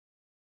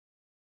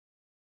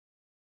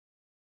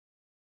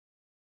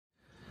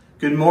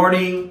Good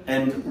morning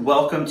and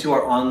welcome to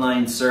our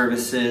online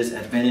services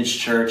at Vintage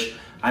Church.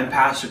 I'm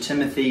Pastor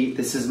Timothy.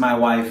 This is my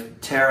wife,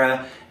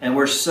 Tara, and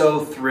we're so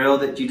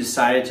thrilled that you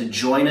decided to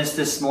join us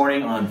this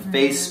morning on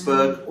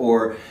Facebook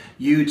or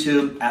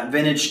YouTube at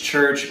Vintage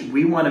Church.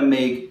 We want to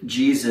make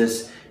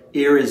Jesus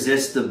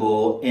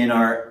irresistible in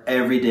our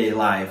everyday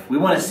life. We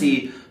want to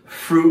see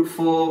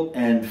fruitful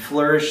and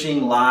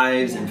flourishing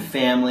lives and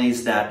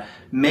families that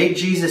make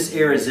Jesus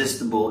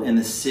irresistible in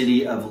the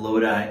city of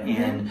Lodi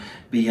and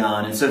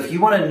beyond. And so if you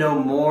want to know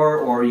more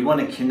or you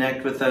want to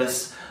connect with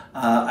us,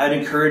 I'd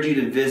encourage you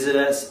to visit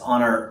us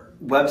on our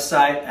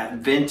website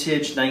at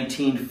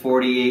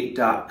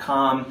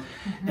vintage1948.com.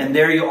 And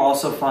there you'll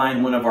also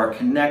find one of our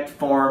connect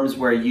forms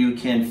where you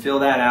can fill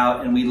that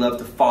out, and we'd love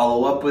to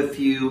follow up with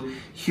you,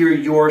 hear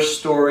your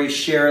story,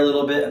 share a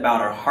little bit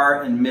about our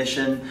heart and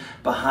mission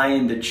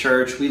behind the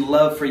church. We'd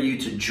love for you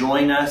to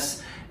join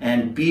us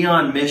and be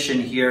on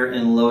mission here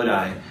in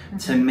Lodi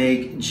to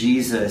make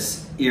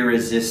Jesus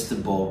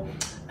irresistible.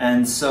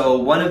 And so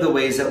one of the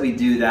ways that we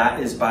do that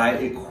is by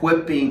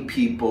equipping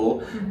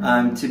people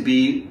to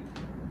be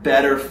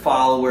better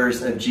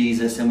followers of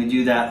Jesus, and we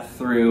do that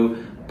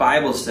through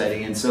Bible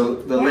study. And so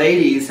the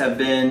ladies have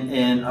been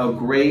in a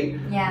great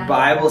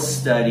Bible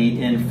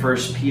study in 1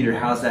 Peter.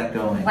 How's that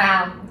going?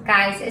 Wow,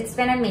 guys, it's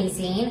been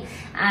amazing.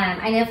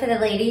 I know for the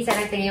ladies that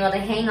have been able to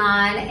hang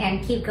on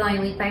and keep going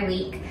week by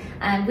week,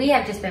 we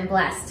have just been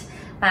blessed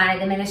by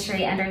the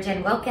ministry under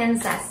Jen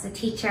Wilkins. That's the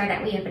teacher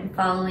that we have been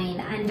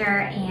following under,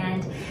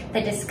 and the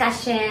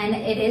discussion.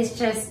 It is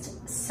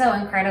just so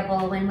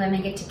incredible when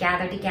women get to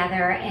gather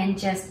together and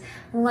just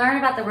learn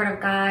about the Word of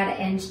God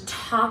and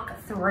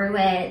talk through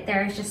it.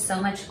 There's just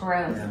so much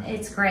growth.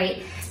 It's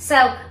great.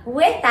 So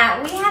with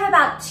that, we have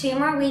about 2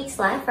 more weeks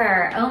left.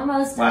 We're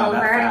almost over.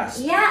 That fast.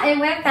 Yeah, it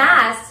went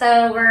fast.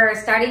 So we're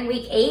starting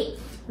week 8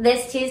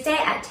 this Tuesday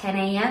at 10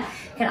 a.m.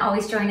 You can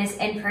always join us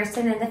in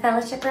person in the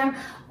fellowship room,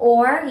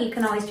 or you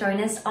can always join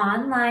us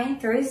online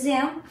through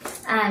Zoom.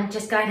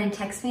 Just go ahead and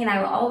text me and I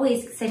will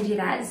always send you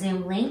that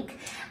Zoom link.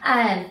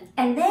 And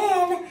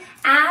then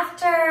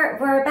after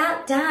we're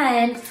about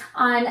done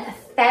on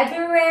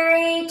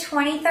February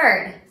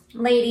 23rd,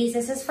 ladies,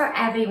 this is for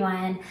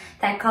everyone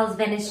that calls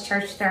Vintage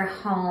Church their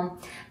home.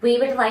 We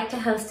would like to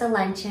host a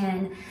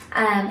luncheon,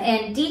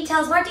 and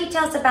more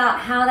details about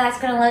how that's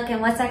going to look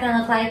and what's that going to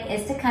look like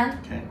is to come.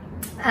 Okay.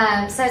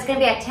 So it's going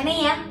to be at 10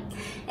 a.m.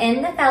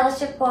 in the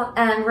fellowship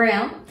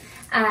room.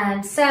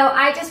 So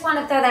I just want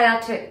to throw that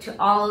out to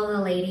all of the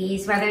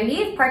ladies, whether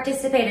you've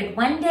participated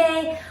one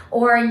day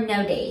or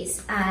no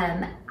days.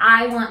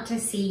 I want to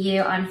see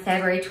you on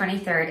February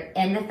 23rd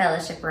in the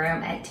fellowship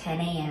room at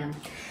 10 a.m.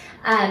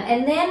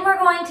 And then we're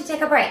going to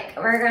take a break.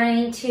 We're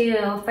going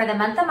to, for the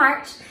month of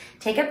March,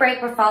 take a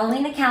break. We're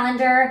following the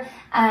calendar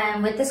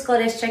with the school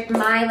district.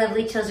 My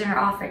lovely children are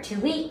off for 2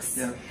 weeks.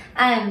 Yeah.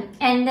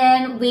 And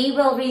then we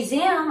will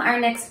resume our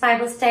next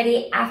Bible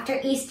study after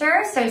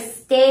Easter. So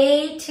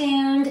stay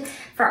tuned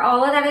for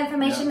all of that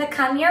information to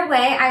come your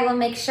way. I will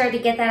make sure to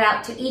get that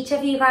out to each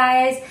of you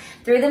guys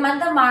through the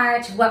month of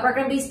March, what we're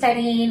going to be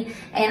studying,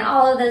 and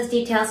all of those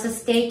details. So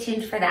stay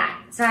tuned for that.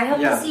 So I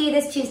hope to see you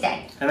this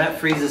Tuesday. And that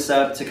frees us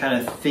up to kind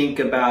of think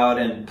about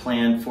and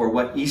plan for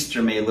what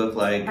Easter may look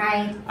like.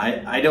 Right.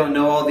 I don't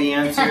know all the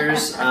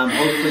answers.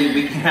 Hopefully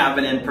we can have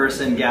an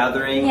in-person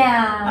gathering.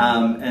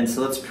 Yeah. And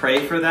so let's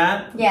pray for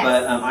that. Yes.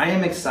 But I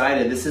am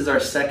excited. This is our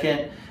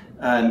second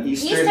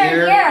Easter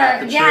year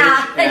at the church.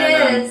 Yeah, and,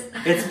 it is.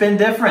 It's been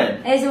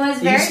different. It was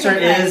very Easter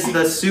different. is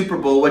the Super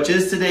Bowl, which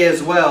is today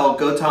as well.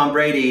 Go Tom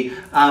Brady.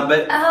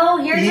 But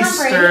you're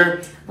Easter.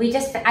 Tom Brady.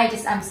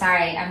 I'm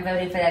sorry. I'm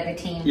voting for the other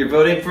team. You're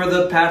voting for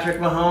the Patrick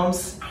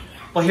Mahomes?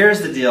 Well,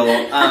 here's the deal.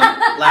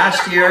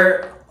 Last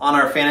year on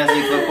our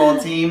fantasy football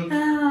team,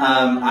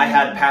 I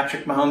had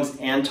Patrick Mahomes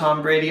and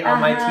Tom Brady on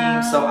my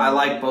team, so I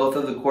like both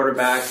of the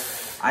quarterbacks.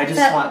 I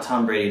just want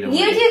Tom Brady to win.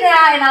 You do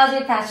that, and I'll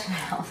do Patrick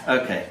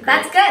Mahomes. Okay, great.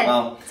 That's good.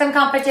 Well, some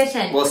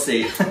competition. We'll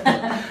see.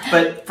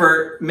 But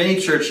for many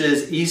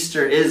churches,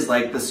 Easter is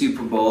like the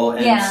Super Bowl,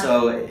 and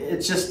so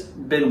it's just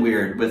been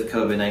weird with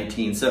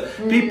COVID-19. So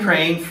be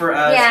praying for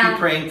us. Be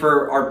praying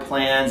for our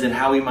plans and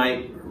how we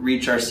might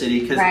reach our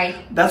city, because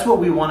that's what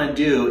we want to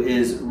do,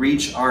 is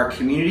reach our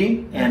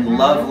community and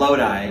love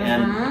Lodi.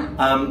 And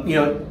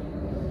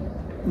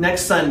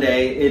next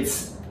Sunday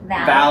it's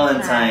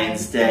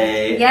Valentine's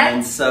Day.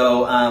 And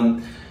so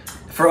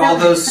for all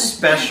those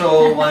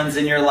special ones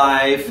in your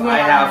life, I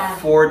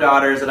have 4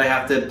 daughters that I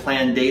have to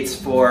plan dates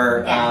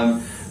for.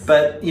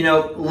 But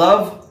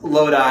love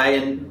Lodi,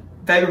 and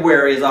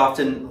February is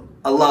often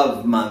a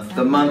love month,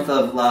 the month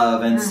of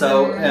love. And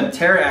so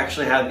Tara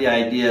actually had the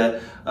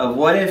idea of,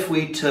 what if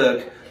we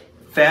took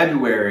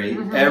February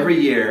every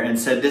year and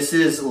said, this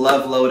is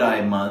Love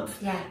Lodi month.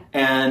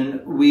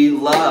 And we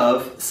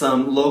love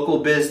some local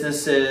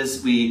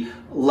businesses, we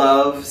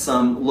love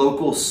some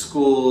local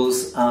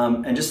schools,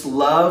 and just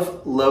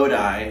love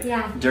Lodi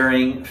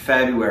during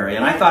February.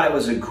 And I thought it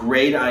was a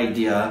great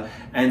idea.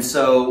 And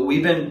so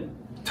we've been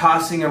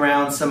tossing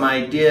around some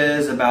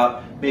ideas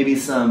about maybe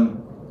some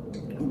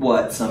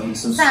what, some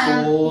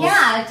schools?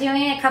 Yeah,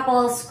 doing a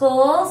couple of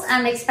schools,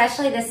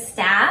 especially the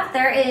staff.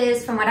 There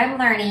is, from what I'm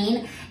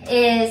learning,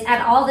 is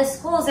at all the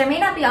schools, there may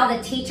not be all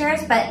the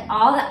teachers, but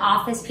all the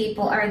office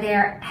people are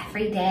there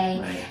every day.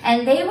 Right.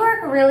 And they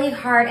work really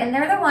hard, and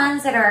they're the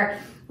ones that are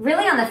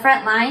really on the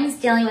front lines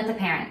dealing with the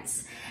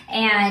parents.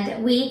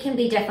 And we can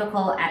be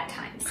difficult at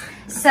times.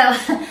 So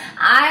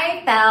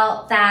I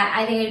felt that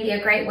I think it'd be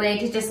a great way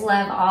to just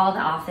love all the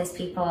office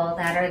people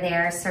that are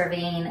there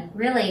serving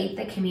really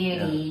the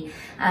community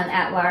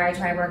at large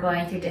while we're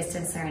going through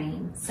distance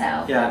learning. So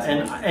yeah,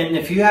 and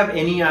if you have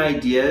any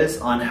ideas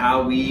on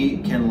how we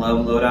can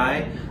love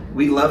Lodi,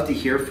 we'd love to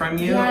hear from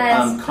you.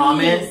 Yes,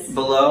 comment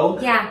below,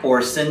 yeah,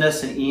 or send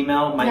us an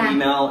email. My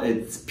email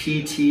is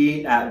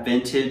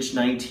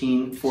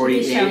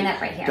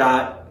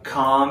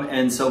pt@vintage1948.com.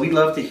 And so we'd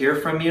love to hear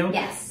from you.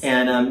 Yes.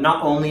 And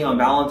not only on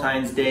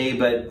Valentine's Day,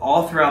 but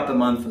all throughout the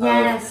month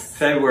of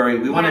February,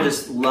 we want to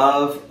just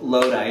love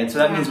Lodi. And so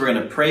that means we're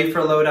going to pray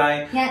for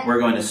Lodi, we're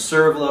going to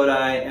serve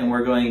Lodi, and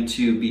we're going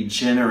to be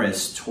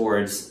generous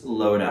towards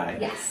Lodi.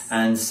 Yes.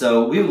 And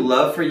so we would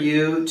love for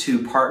you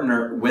to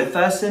partner with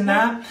us in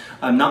that,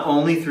 not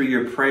only through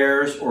your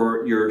prayers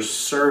or your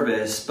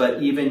service,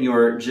 but even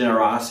your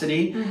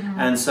generosity.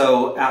 And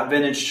so at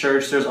Vintage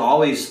Church, there's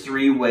always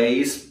 3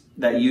 ways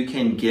that you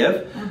can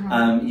give.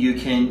 You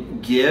can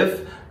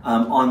give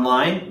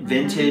online,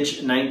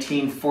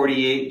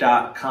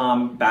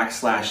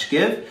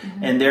 vintage1948.com/give.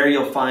 And there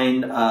you'll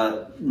find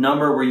a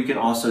number where you can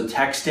also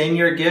text in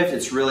your gift.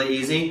 It's really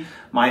easy,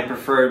 my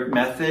preferred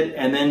method.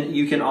 And then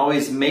you can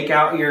always make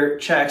out your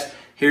checks.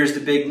 Here's the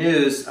big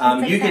news.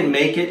 You can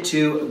make it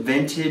to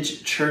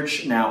Vintage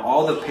Church now.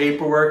 All the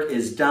paperwork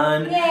is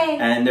done. Yay.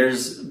 And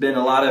there's been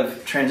a lot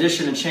of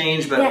transition and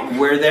change, but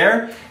we're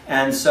there.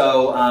 And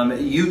so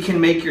you can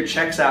make your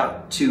checks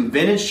out to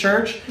Vintage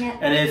Church.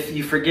 And if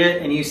you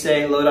forget and you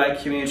say Lodi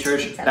Community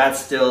Church, that's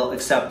still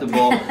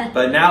acceptable.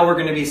 But now we're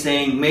going to be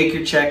saying make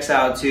your checks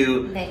out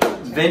to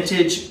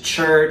Vintage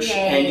Church.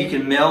 And you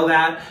can mail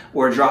that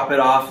or drop it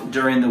off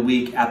during the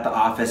week at the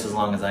office as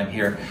long as I'm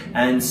here.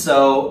 And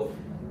so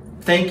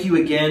thank you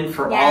again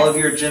for all of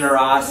your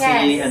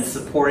generosity and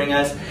supporting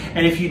us.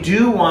 And if you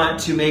do want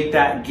to make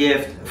that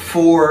gift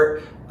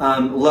for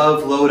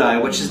Love Lodi,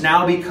 which has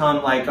now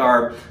become like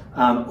our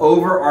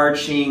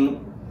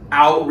overarching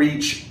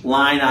outreach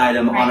line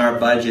item on our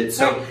budget.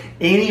 So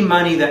any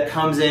money that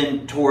comes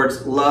in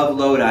towards Love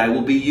Lodi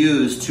will be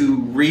used to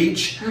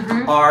reach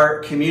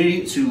our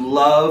community, to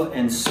love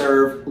and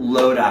serve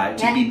Lodi,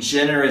 to be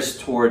generous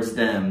towards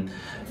them.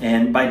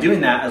 And by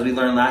doing that, as we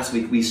learned last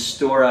week, we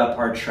store up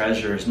our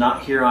treasures,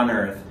 not here on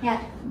earth,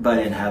 but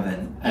in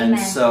heaven. And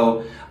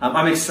so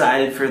I'm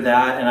excited for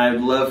that, and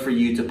I'd love for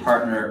you to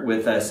partner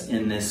with us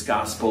in this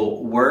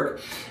gospel work.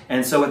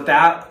 And so with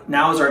that,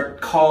 now is our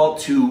call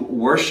to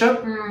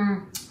worship.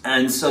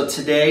 And so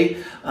today,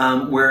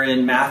 we're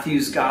in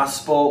Matthew's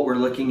gospel. We're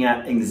looking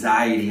at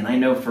anxiety. And I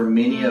know for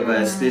many of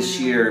us this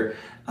year,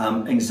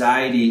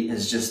 anxiety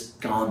has just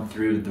gone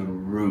through the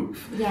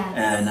roof.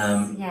 And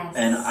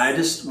I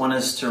just want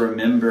us to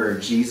remember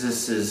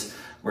Jesus's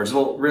words.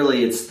 Well,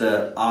 really, it's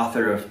the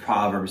author of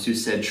Proverbs who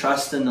said,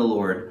 trust in the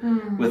Lord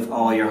with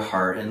all your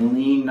heart and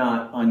lean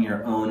not on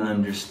your own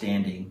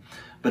understanding,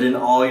 but in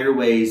all your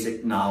ways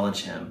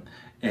acknowledge him,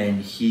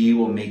 and he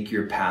will make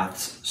your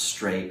paths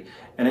straight.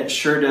 And it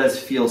sure does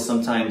feel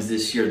sometimes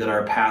this year that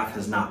our path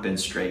has not been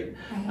straight.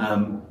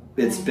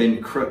 It's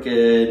been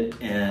crooked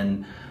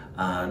and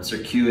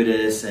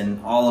circuitous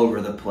and all over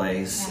the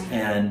place.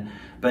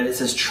 But it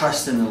says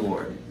trust in the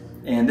Lord.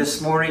 And this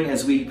morning,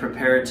 as we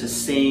prepare to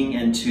sing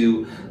and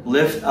to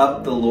lift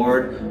up the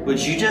Lord, would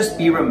you just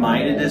be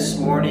reminded this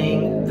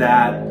morning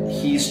that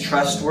he's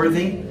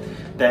trustworthy,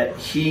 that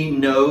he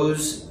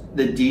knows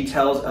the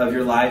details of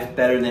your life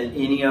better than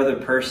any other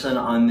person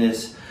on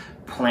this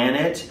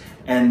planet,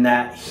 and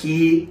that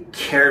he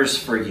cares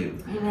for you.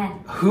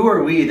 Who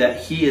are we that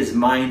he is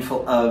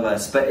mindful of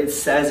us? But it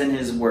says in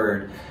his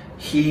word,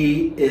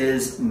 he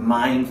is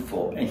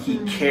mindful and he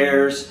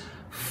cares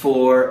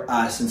for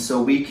us, and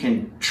so we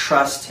can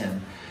trust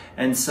him.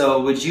 And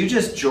so would you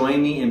just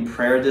join me in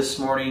prayer this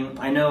morning?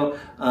 I know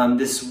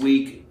this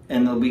week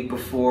and the week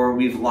before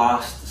we've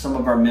lost some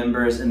of our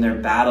members in their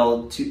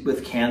battle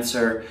with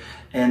cancer,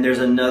 and there's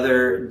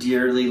another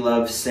dearly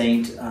loved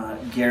saint,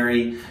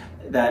 Gary,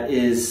 that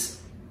is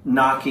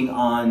knocking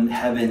on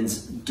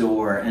heaven's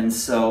door. And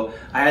so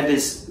I had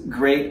this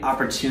great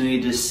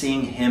opportunity to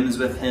sing hymns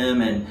with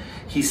him, and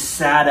he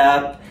sat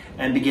up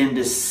and began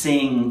to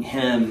sing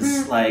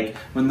hymns like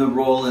When the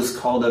Roll is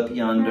Called Up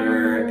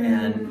Yonder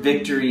and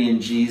Victory in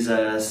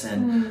Jesus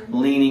and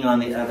Leaning on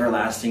the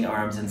Everlasting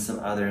Arms and some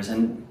others.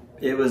 And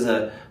it was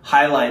a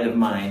highlight of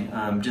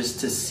mine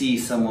just to see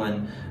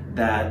someone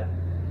that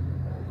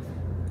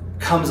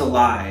comes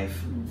alive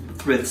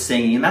with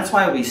singing. And that's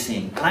why we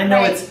sing. And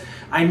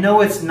I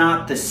know it's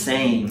not the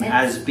same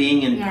as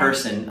being in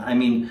person. I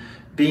mean,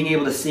 being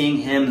able to sing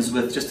hymns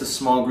with just a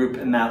small group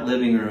in that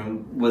living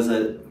room was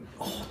a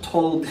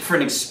total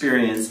different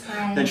experience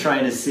than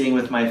trying to sing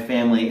with my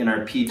family in our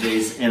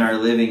PJs in our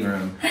living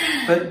room.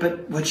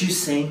 But would you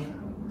sing?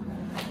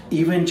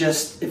 Even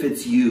just if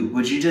it's you,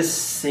 would you just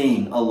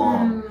sing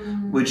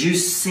along? Would you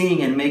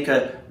sing and make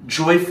a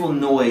joyful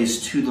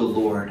noise to the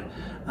Lord?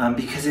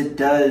 Because it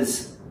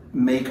does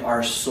make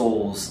our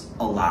souls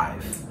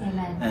alive.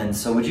 Amen. And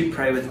so would you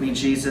pray with me,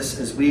 Jesus,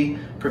 as we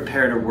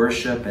prepare to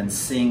worship and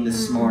sing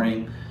this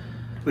morning?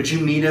 Would you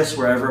meet us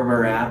wherever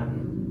we're at?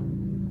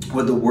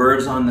 Would the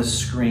words on the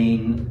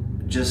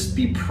screen just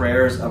be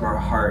prayers of our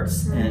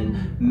hearts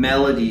and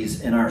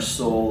melodies in our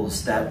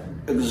souls that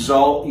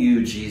exalt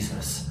you,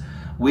 Jesus?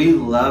 We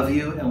love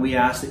you, and we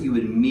ask that you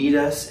would meet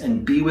us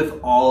and be with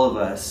all of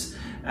us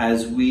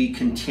as we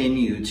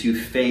continue to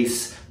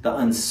face the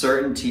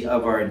uncertainty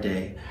of our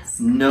day,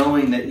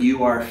 knowing that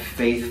you are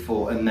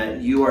faithful and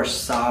that you are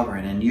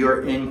sovereign and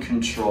you're in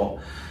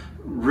control.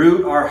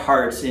 Root our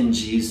hearts in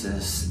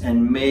Jesus,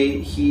 and may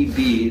he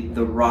be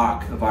the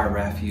rock of our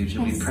refuge.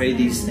 And we pray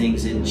these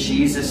things in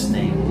Jesus'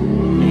 name.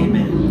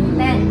 Amen.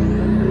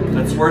 Amen.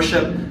 Let's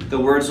worship. The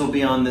words will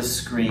be on the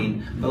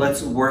screen, but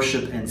let's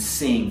worship and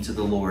sing to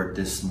the Lord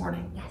this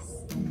morning. Yes.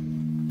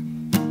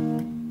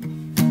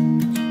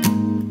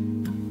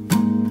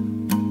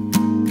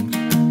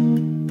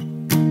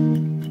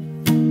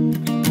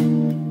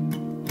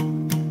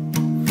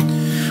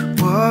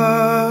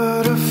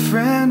 What a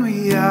friend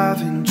we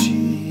have in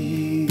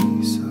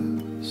Jesus,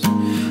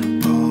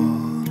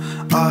 all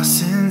our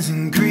sins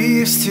and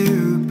griefs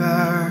to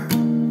bear.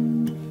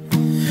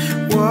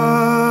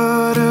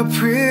 What a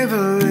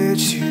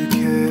privilege to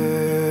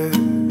carry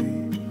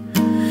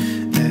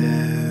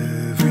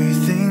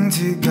everything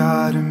to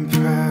God in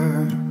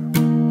prayer.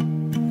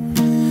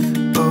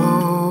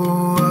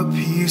 Oh, a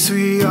peace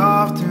we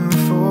often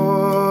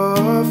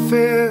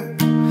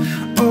forfeit.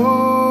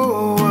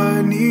 Oh,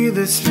 what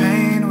needless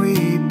pain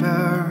we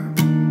bear.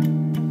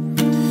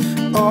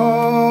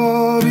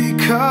 All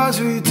because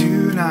we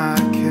do not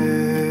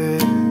carry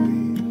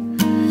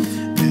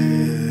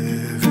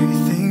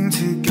everything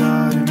to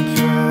God in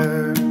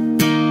prayer.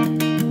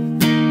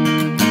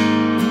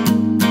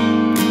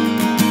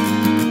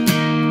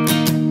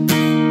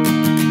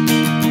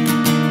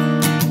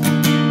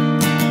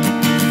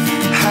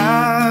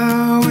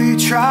 How we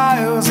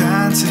trials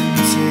and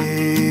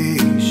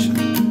temptations,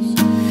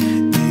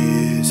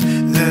 is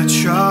there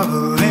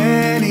trouble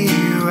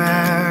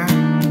anywhere?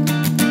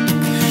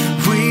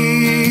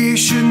 We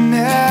should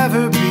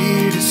never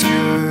be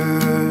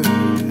discouraged.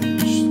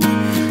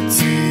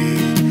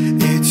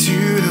 Take it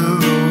to the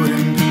Lord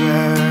in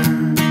prayer.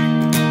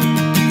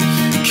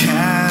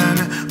 Can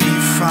we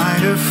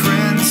find a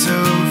friend so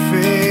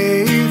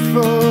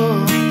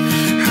faithful,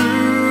 who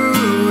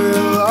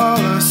will all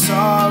our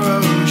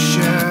sorrows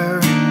share?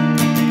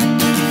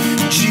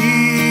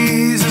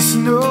 Jesus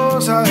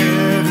knows our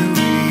every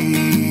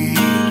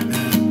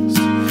weakness.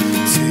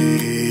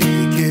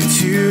 Take it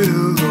to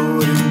the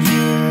Lord in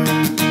prayer.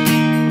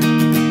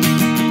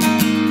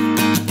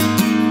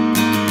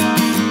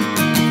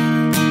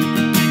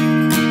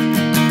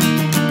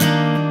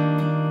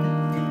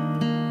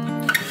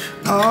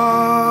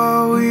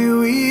 Are we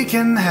weak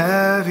and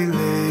heavy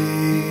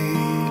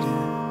laden,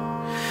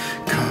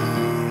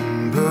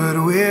 cumbered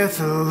with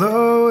a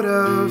load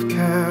of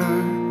care?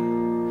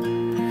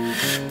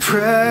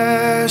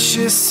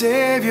 Precious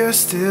Savior,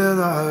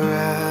 still our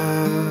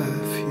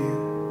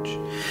refuge.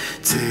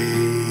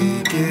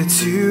 Take it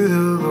to the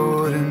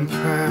Lord in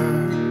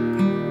prayer.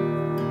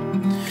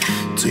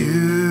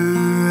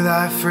 Do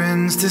thy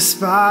friends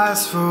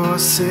despise,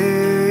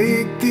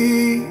 forsake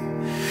thee?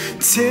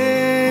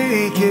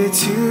 Take it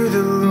to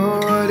the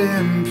Lord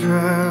in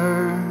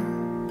prayer.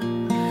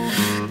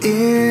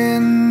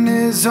 In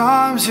his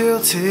arms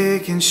he'll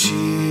take and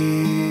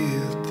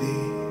shield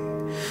thee.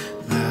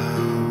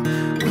 Thou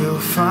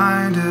wilt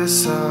find a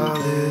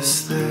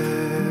solace there.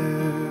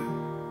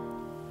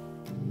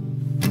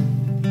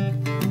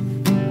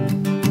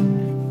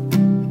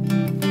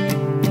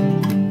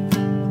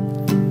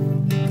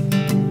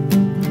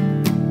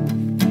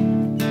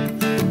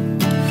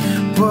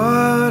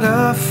 What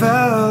a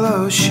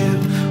fellowship,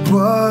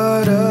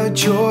 what a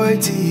joy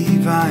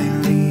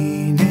divine,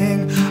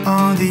 leaning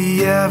on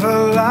the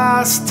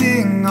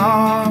everlasting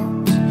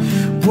arms.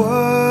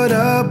 What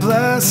a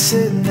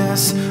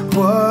blessedness,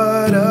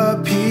 what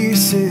a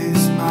peace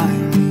is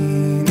mine,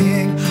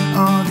 leaning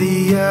on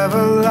the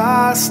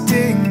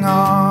everlasting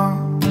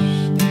arms.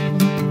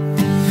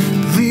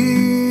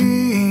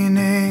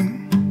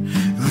 Leaning,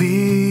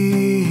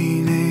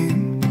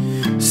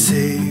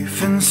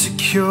 safe and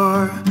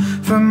secure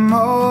from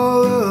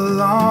all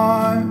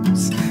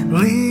alarms.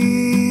 Leaning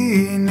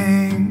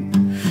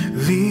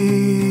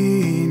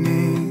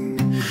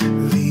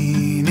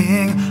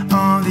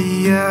on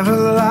the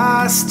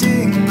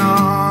everlasting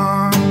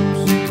arms.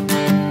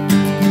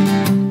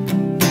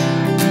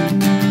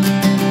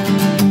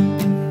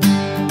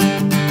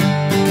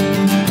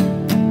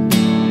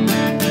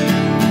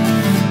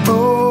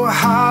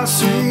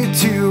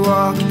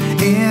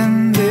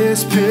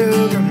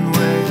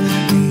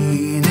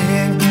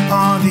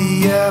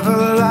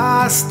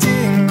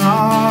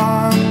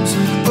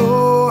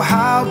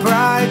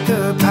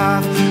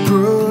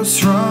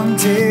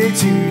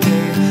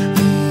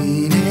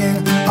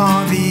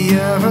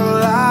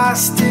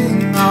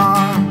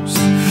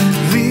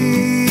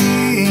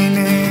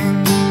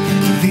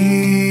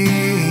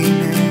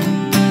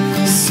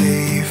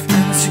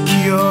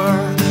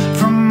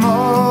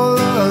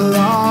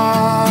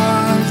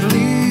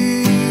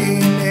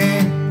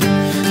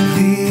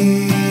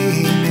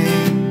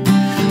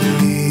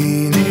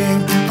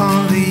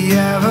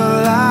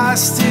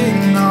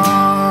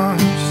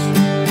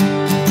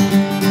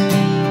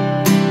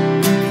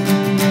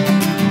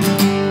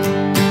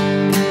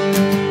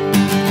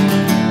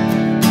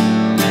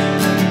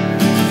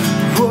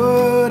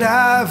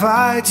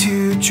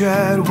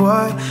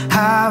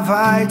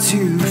 delight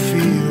to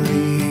feel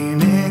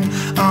leaning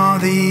on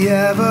the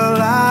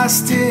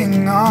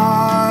everlasting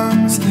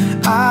arms.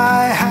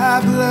 I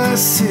have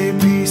blessed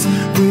peace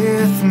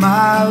with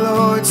my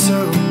Lord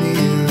so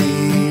near,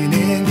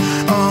 leaning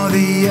on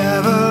the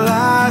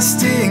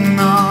everlasting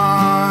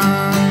arms.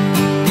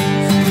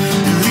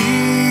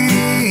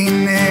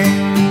 Leaning,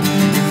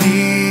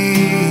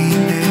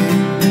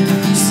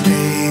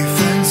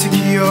 safe and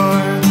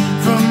secure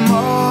from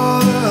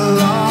all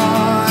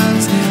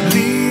alarms.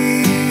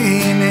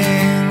 Leaning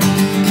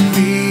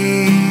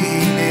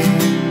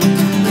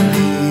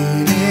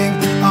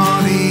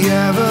on the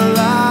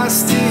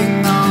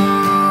everlasting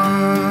arms.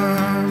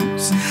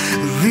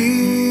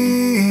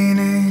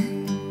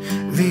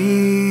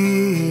 Leaning,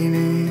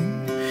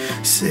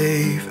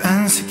 safe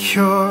and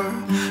secure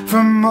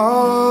from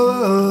all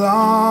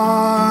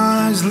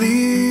alarms.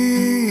 Leaning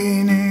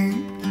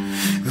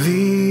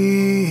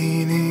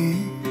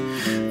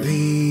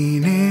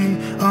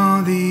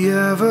on the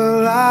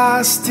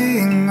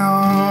everlasting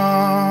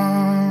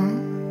arms.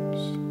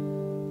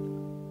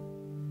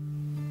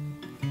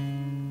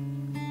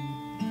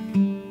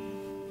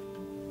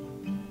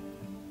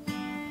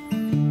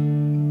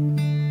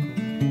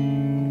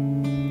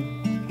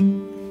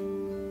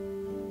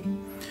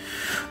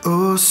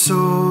 Oh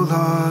soul,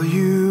 are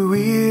you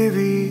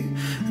weary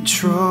and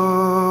troubled?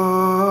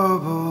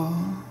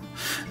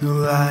 No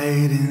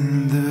light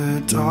in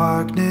the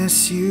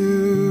darkness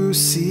you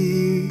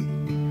see.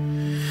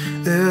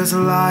 There's a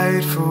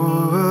light for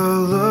a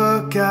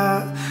look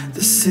at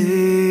the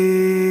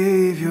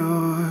Savior,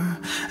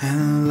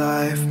 and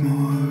life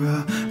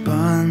more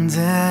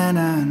abundant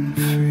and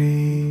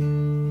free.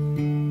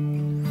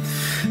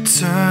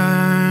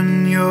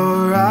 Turn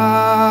your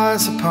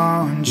eyes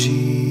upon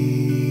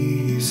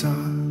Jesus,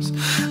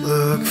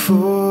 look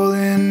full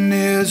in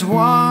His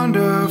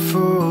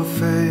wonderful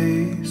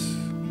face,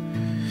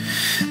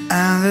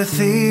 and the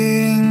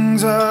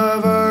things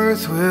of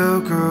earth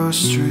will grow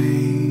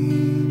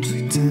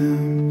strangely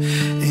dim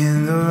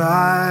in the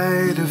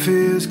light of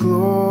His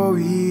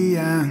glory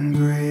and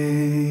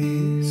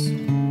grace.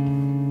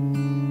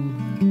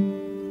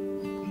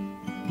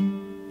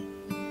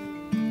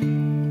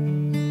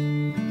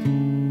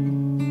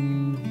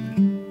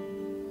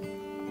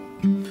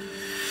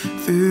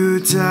 Through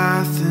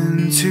death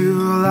into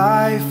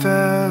life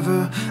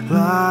everlasting,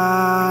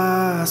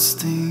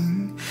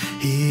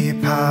 He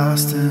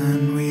passed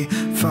and we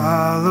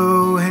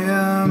follow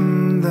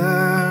Him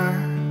there.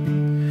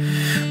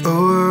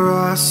 O'er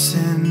us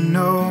sin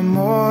no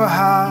more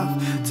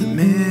have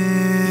dominion,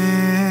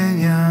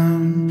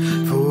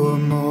 for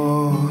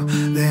more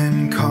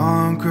than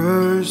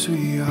conquerors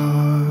we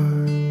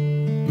are.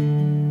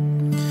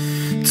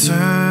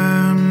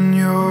 Turn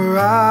your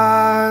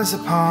eyes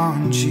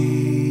upon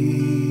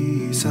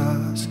Jesus,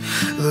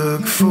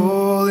 look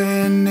full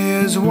in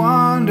His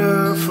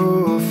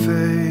wonderful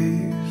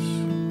face,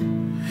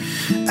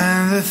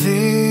 and the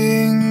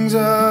things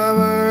of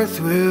earth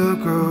will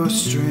grow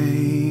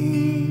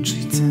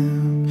strangely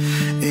dim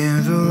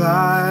in the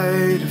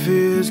light of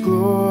His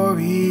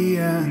glory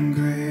and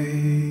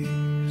grace.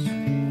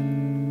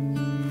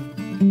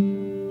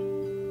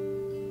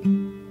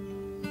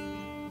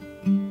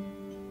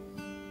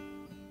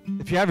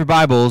 If you have your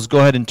Bibles, go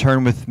ahead and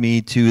turn with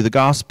me to the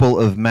Gospel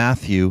of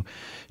Matthew,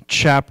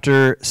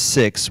 chapter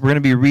 6. We're going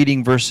to be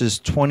reading verses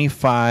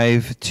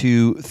 25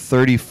 to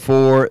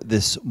 34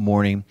 this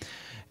morning.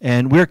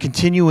 And we're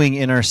continuing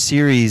in our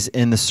series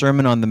in the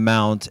Sermon on the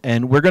Mount,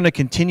 and we're going to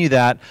continue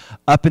that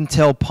up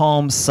until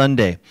Palm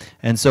Sunday.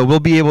 And so we'll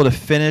be able to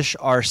finish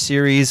our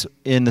series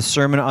in the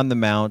Sermon on the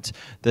Mount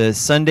the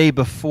Sunday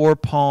before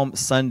Palm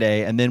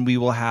Sunday, and then we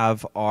will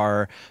have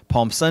our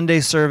Palm Sunday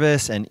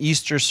service and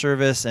Easter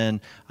service,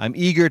 and I'm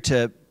eager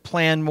to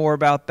plan more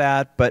about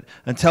that, but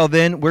until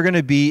then, we're going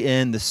to be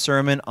in the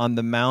Sermon on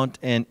the Mount,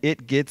 and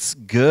it gets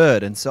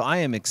good. And so I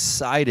am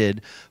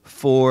excited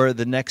for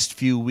the next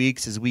few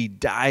weeks as we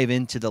dive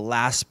into the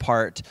last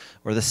part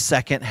or the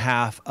second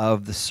half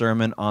of the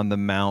Sermon on the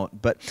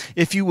Mount. But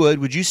if you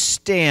would you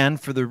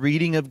stand for the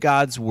reading of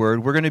God's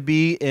Word? We're going to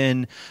be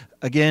in,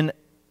 again,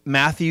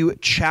 Matthew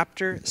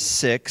chapter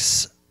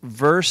 6,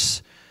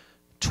 verse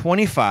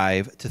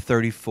 25 to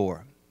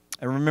 34.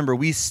 And remember,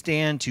 we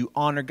stand to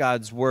honor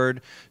God's Word,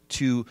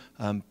 to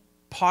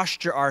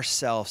posture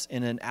ourselves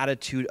in an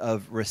attitude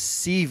of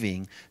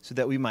receiving so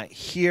that we might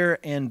hear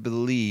and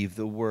believe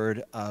the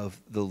Word of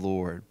the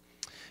Lord.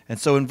 And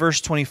so in verse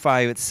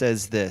 25 it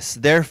says this,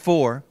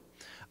 "Therefore,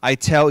 I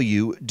tell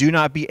you, do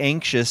not be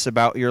anxious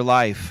about your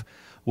life,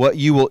 what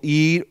you will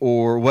eat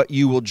or what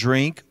you will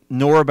drink,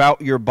 nor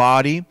about your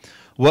body,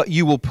 what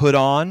you will put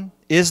on.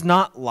 Is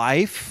not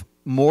life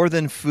more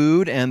than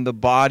food, and the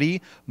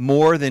body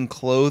more than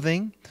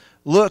clothing?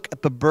 Look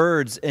at the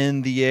birds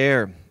in the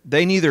air.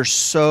 They neither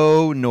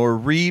sow nor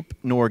reap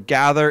nor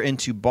gather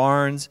into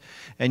barns,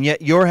 and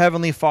yet your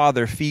heavenly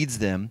Father feeds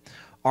them.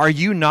 Are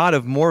you not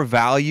of more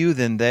value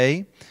than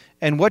they?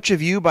 And which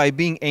of you, by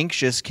being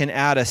anxious, can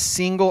add a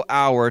single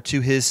hour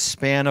to his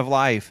span of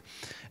life?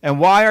 And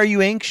why are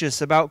you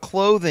anxious about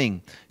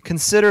clothing?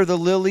 Consider the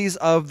lilies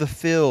of the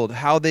field,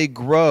 how they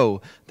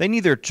grow. They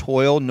neither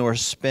toil nor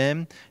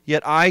spin.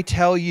 Yet I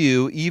tell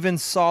you, even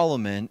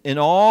Solomon, in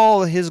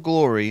all his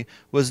glory,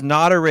 was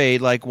not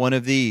arrayed like one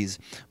of these.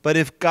 But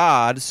if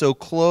God so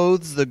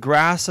clothes the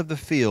grass of the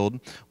field,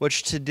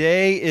 which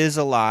today is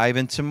alive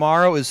and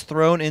tomorrow is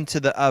thrown into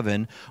the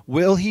oven,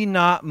 will he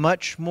not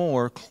much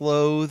more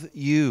clothe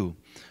you,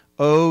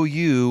 O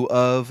you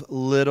of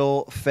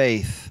little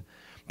faith?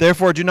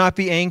 Therefore, do not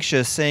be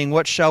anxious, saying,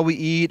 what shall we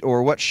eat,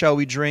 or what shall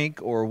we drink,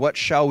 or what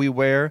shall we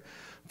wear?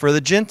 For the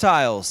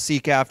Gentiles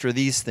seek after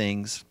these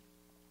things,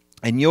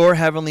 and your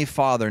heavenly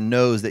Father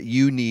knows that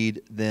you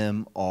need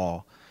them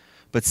all.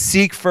 But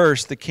seek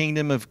first the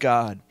kingdom of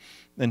God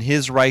and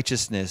his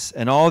righteousness,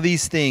 and all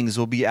these things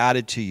will be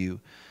added to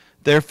you.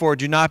 Therefore,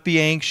 do not be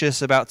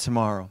anxious about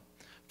tomorrow,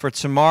 for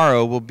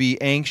tomorrow will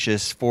be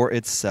anxious for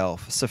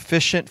itself.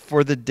 Sufficient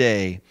for the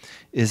day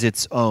is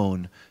its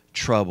own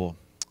trouble.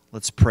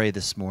 Let's pray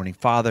this morning.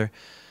 Father,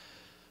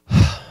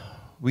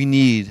 we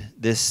need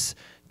this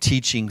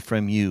teaching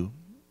from you.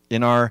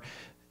 In our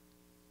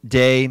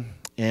day,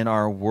 in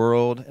our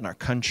world, in our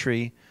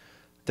country,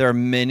 there are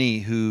many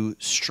who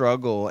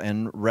struggle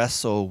and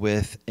wrestle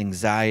with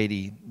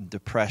anxiety,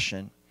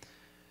 depression.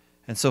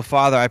 And so,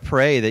 Father, I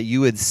pray that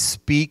you would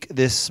speak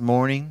this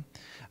morning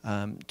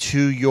to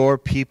your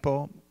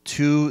people,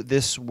 to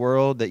this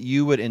world, that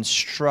you would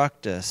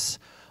instruct us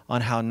on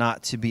how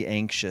not to be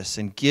anxious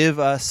and give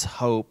us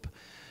hope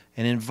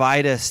and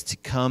invite us to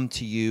come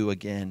to you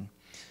again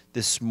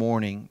this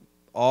morning.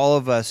 All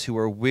of us who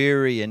are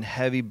weary and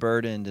heavy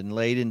burdened and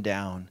laden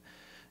down.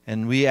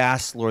 And we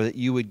ask, Lord, that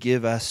you would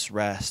give us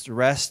rest,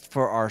 rest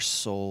for our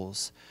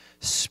souls.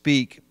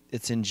 Speak.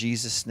 It's in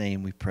Jesus'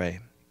 name we pray.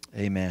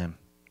 Amen.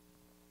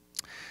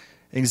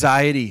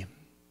 Anxiety.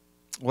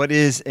 What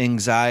is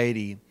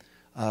anxiety?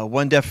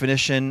 One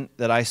definition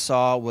that I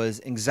saw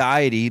was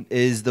anxiety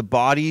is the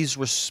body's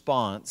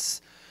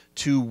response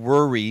to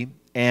worry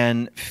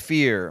and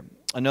fear.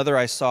 Another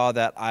I saw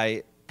that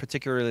I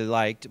particularly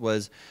liked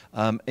was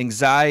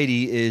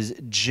anxiety is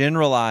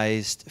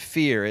generalized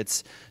fear.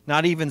 It's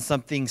not even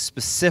something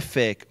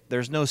specific.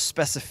 There's no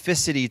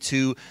specificity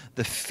to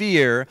the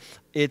fear.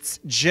 It's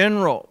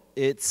general.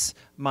 It's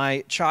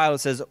my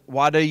child says,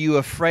 what are you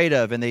afraid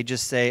of? And they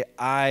just say,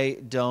 I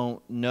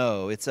don't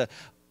know. It's a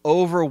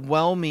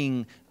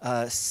overwhelming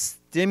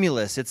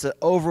stimulus. It's an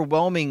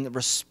overwhelming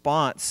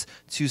response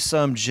to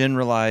some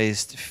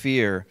generalized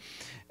fear.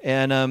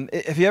 And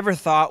have you ever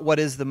thought what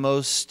is the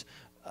most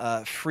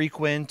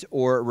frequent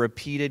or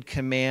repeated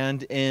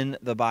command in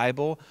the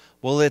Bible?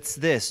 Well, it's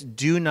this: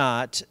 do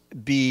not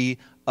be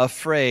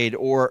afraid,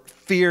 or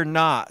fear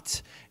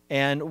not.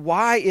 And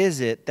why is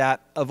it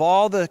that of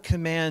all the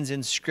commands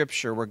in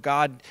Scripture where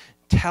God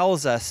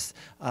tells us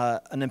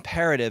an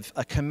imperative,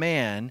 a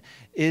command,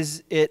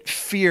 is it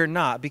fear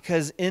not?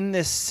 Because in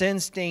this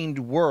sin-stained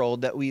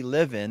world that we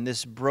live in,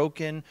 this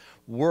broken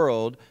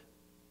world,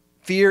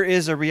 fear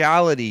is a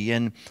reality.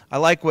 And I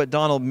like what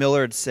Donald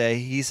Millard say.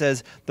 He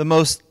says, the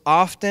most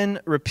often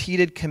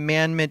repeated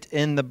commandment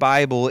in the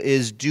Bible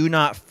is do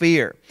not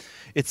fear.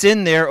 It's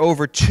in there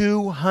over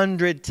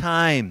 200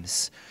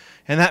 times.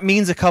 And that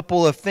means a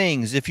couple of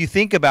things. If you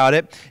think about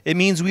it, it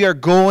means we are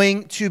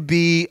going to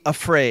be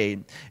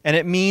afraid. And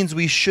it means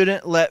we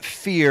shouldn't let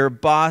fear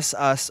boss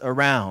us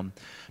around.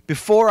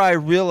 Before I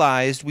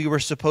realized we were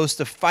supposed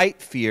to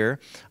fight fear,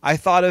 I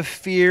thought of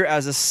fear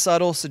as a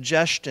subtle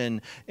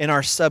suggestion in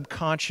our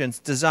subconscious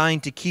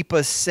designed to keep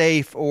us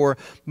safe, or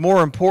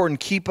more important,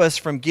 keep us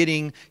from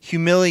getting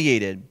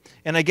humiliated.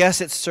 And I guess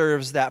it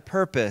serves that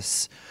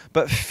purpose.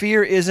 But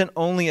fear isn't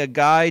only a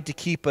guide to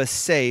keep us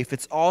safe,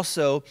 it's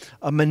also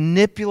a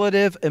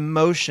manipulative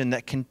emotion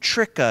that can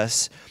trick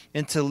us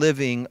into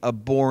living a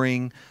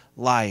boring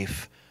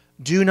life.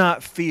 Do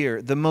not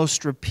fear, the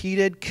most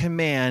repeated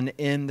command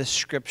in the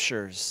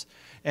Scriptures.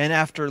 And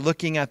after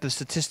looking at the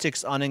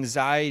statistics on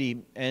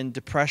anxiety and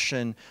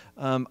depression,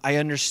 I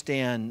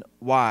understand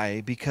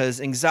why.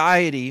 Because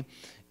anxiety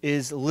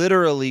is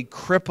literally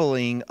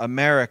crippling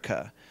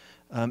America.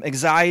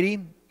 Anxiety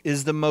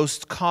is the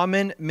most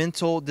common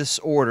mental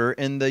disorder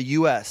in the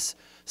U.S.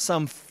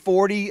 Some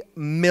 40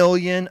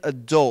 million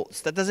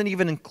adults, that doesn't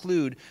even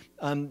include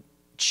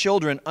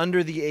children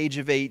under the age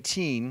of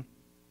 18,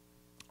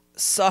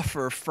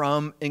 suffer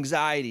from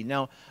anxiety.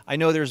 Now, I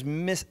know there's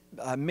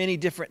many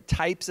different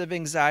types of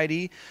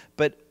anxiety,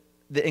 but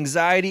the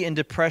Anxiety and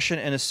Depression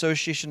and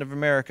Association of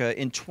America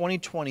in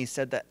 2020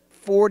 said that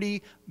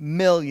 40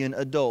 million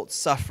adults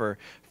suffer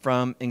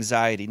from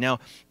anxiety. Now,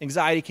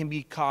 anxiety can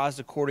be caused,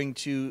 according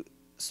to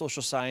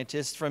social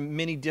scientists, from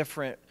many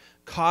different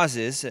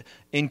causes.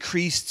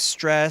 Increased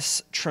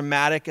stress,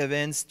 traumatic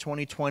events,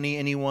 2020,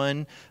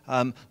 anyone,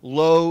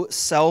 low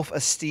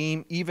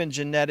self-esteem, even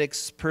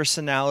genetics,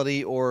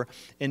 personality, or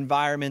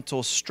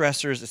environmental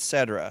stressors,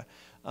 etc.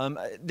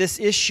 This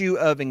issue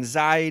of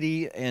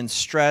anxiety and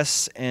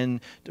stress and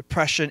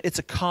depression, it's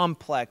a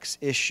complex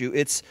issue.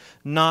 It's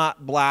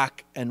not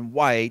black and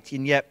white,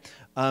 and yet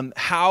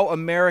how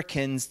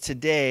Americans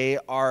today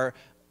are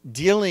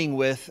dealing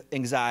with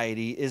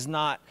anxiety is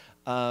not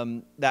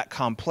that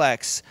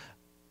complex.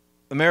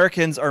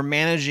 Americans are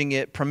managing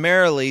it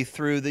primarily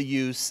through the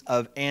use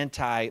of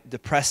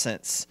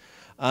antidepressants.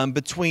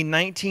 Between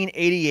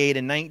 1988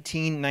 and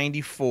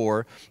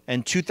 1994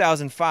 and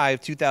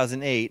 2005,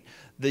 2008,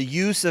 the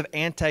use of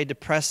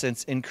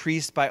antidepressants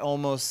increased by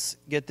almost,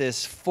 get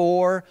this,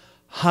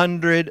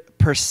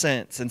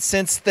 400%. And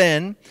since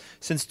then,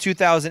 since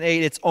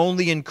 2008, it's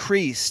only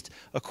increased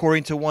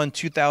according to one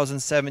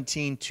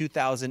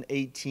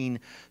 2017-2018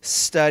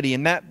 study.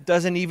 And that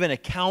doesn't even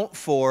account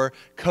for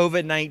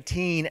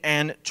COVID-19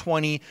 and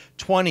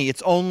 2020.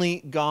 It's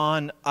only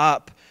gone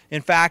up.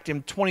 In fact,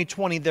 in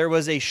 2020, there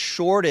was a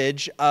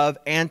shortage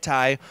of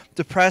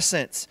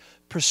antidepressants.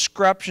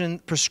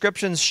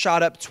 Prescriptions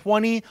shot up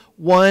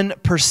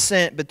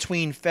 21%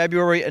 between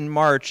February and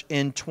March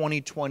in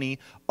 2020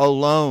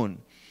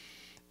 alone.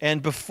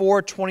 And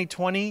before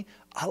 2020,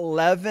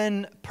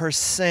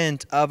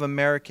 11% of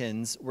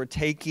Americans were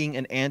taking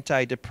an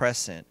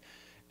antidepressant.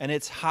 And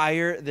it's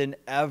higher than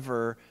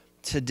ever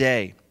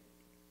today.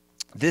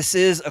 This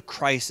is a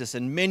crisis,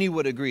 and many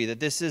would agree that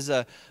this is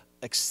an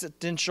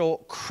existential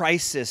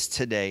crisis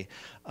today.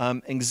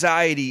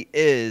 Anxiety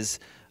is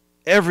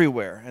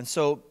everywhere. And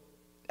so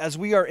as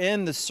we are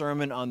in the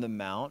Sermon on the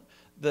Mount,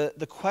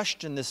 the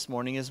question this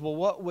morning is, well,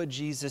 what would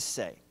Jesus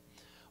say?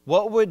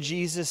 What would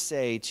Jesus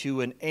say to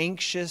an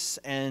anxious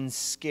and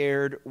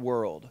scared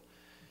world?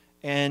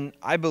 And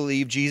I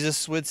believe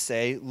Jesus would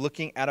say,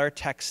 looking at our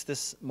text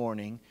this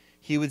morning,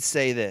 he would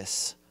say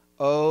this: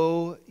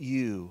 "O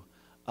you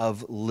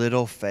of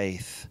little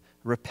faith,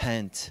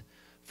 repent,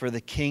 for the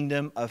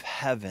kingdom of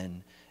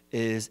heaven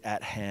is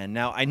at hand."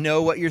 Now, I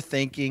know what you're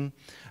thinking.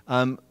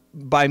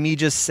 By me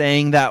just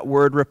saying that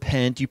word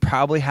repent, you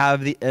probably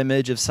have the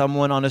image of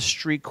someone on a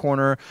street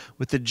corner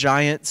with a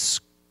giant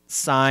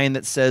sign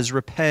that says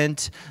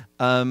repent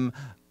of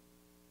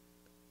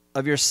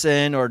your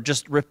sin, or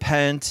just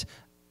repent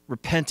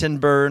and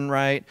burn,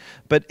 right?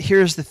 But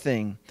here's the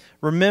thing.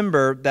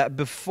 Remember that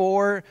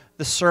before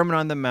the Sermon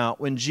on the Mount,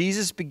 when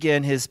Jesus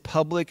began his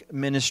public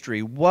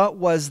ministry, what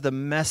was the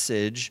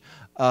message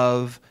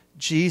of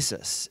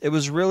Jesus? It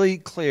was really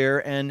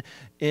clear, and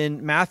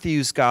in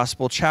Matthew's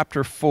Gospel,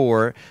 chapter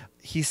 4,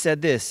 he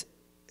said this.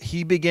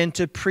 He began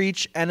to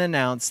preach and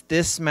announce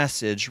this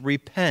message: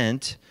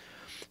 repent,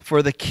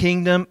 for the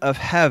kingdom of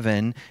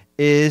heaven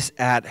is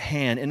at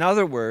hand. In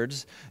other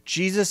words,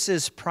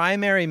 Jesus'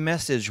 primary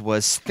message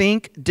was,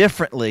 think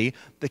differently.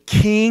 The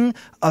King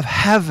of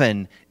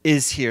heaven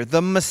is here.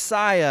 The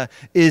Messiah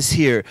is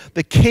here.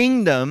 The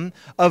kingdom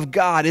of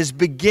God is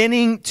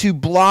beginning to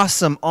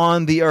blossom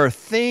on the earth.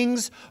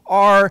 Things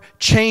are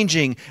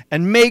changing,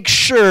 and make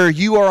sure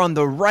you are on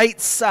the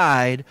right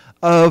side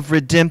of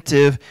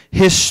redemptive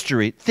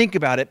history. Think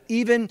about it.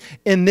 Even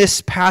in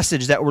this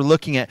passage that we're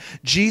looking at,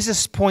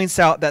 Jesus points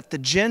out that the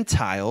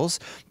Gentiles,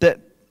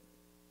 that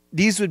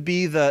these would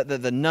be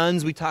the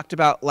nuns we talked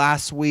about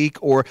last week,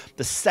 or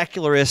the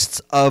secularists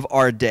of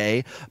our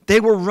day. They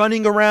were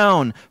running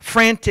around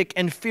frantic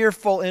and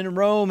fearful in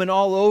Rome and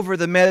all over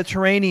the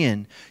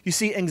Mediterranean. You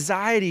see,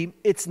 anxiety,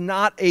 it's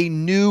not a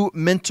new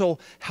mental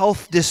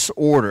health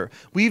disorder.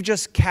 We've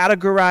just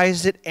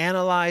categorized it,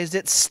 analyzed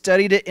it,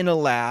 studied it in a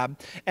lab,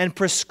 and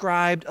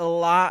prescribed a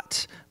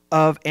lot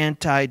of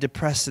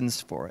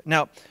antidepressants for it.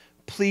 Now,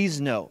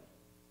 please note,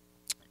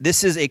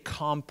 this is a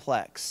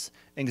complex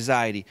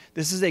anxiety.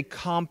 This is a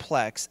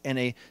complex and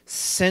a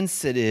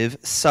sensitive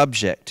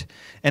subject.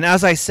 And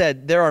as I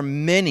said, there are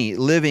many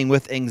living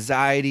with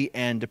anxiety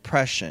and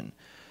depression.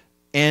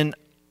 And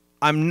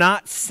I'm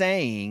not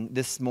saying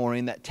this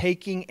morning that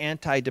taking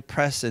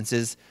antidepressants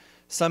is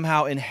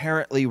somehow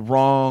inherently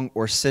wrong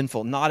or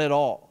sinful. Not at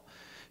all.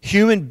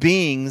 Human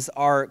beings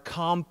are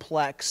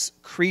complex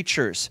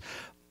creatures.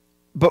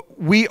 But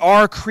we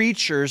are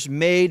creatures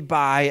made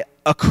by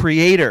a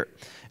creator.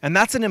 And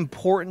that's an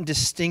important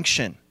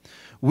distinction.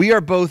 We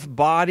are both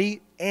body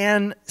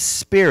and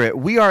spirit.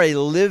 We are a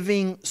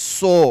living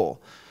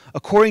soul.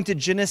 According to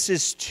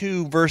Genesis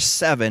 2, verse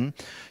 7,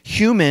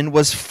 human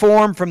was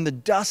formed from the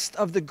dust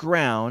of the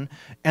ground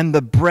and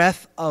the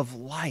breath of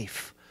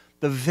life,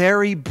 the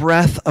very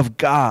breath of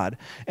God.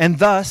 And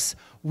thus,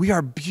 we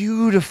are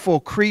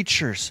beautiful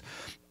creatures.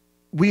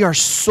 We are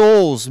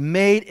souls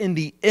made in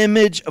the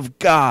image of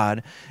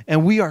God,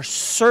 and we are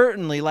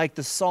certainly, like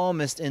the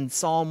psalmist in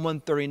Psalm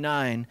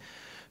 139,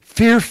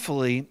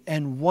 fearfully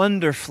and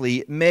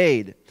wonderfully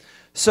made.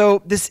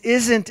 So this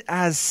isn't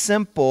as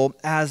simple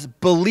as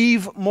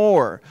believe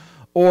more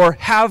or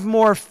have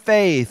more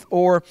faith,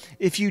 or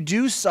if you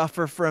do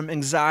suffer from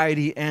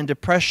anxiety and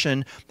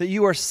depression, that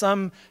you are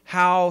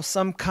somehow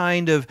some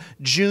kind of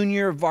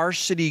junior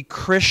varsity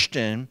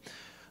Christian.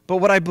 But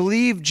what I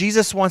believe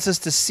Jesus wants us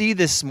to see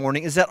this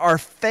morning is that our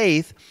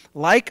faith,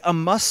 like a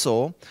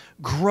muscle,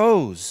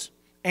 grows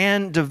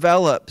and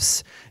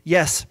develops.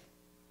 Yes,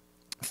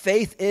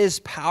 faith is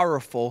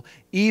powerful,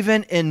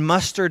 even in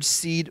mustard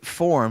seed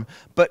form,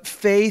 but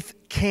faith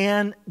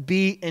can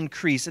be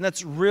increased. And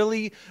that's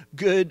really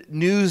good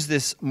news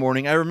this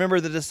morning. I remember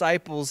the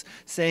disciples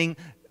saying,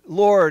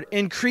 Lord,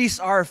 increase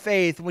our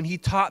faith when he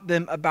taught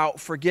them about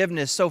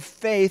forgiveness, so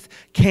faith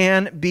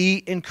can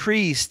be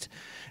increased.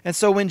 And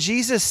so when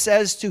Jesus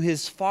says to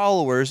his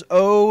followers,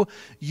 "Oh,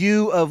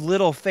 you of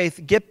little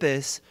faith," get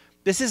this,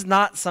 this is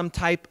not some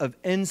type of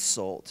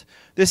insult.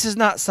 This is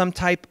not some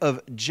type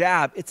of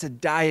jab. It's a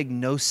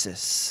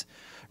diagnosis.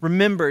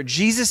 Remember,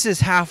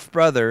 Jesus'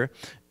 half-brother,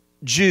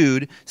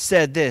 Jude,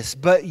 said this,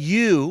 "But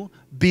you,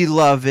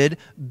 beloved,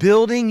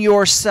 building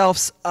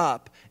yourselves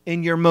up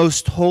in your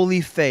most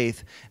holy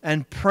faith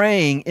and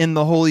praying in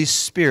the Holy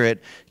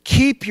Spirit,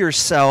 keep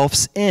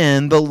yourselves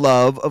in the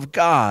love of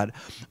God,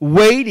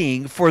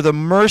 waiting for the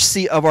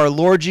mercy of our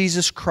Lord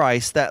Jesus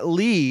Christ that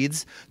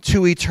leads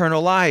to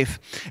eternal life.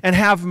 And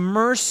have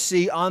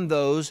mercy on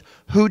those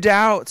who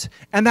doubt."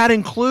 And that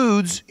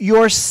includes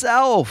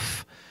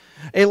yourself.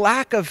 A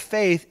lack of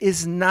faith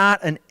is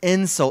not an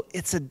insult,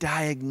 it's a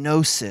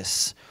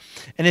diagnosis.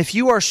 And if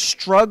you are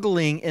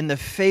struggling in the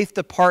faith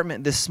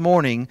department this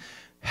morning,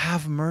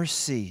 have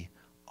mercy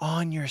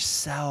on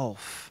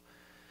yourself.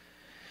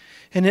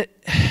 And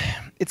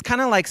it's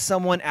kind of like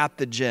someone at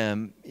the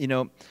gym,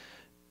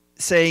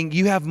 saying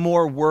you have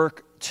more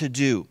work to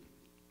do.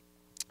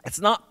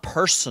 It's not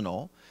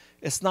personal.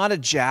 It's not a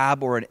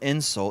jab or an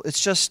insult. It's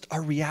just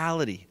a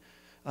reality.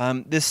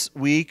 This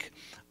week,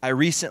 I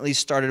recently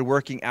started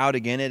working out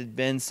again. It had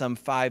been some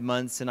 5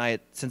 months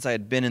since I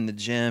had been in the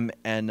gym.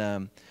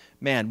 And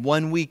man,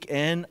 1 week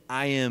in,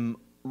 I am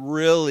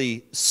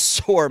really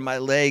sore. My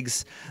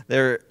legs,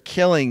 they're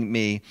killing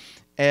me.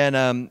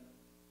 And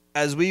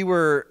as we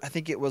were, I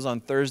think it was on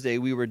Thursday,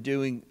 we were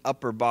doing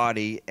upper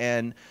body.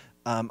 And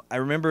I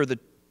remember the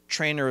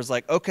trainer was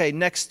like, "Okay,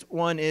 next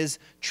one is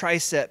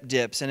tricep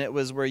dips." And it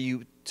was where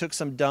you took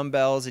some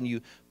dumbbells and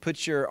you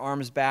put your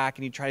arms back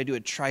and you try to do a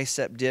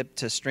tricep dip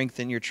to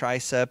strengthen your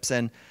triceps.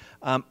 And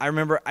I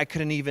remember I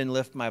couldn't even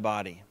lift my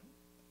body.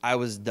 I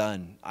was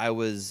done. I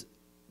was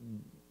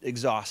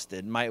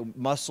exhausted. My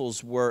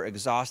muscles were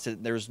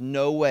exhausted. There was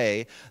no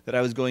way that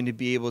I was going to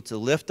be able to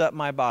lift up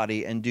my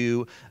body and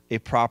do a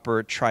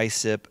proper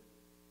tricep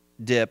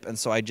dip. And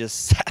so I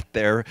just sat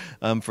there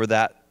for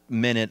that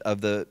minute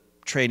of the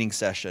training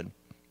session.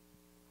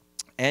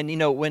 And,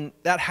 when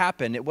that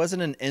happened, it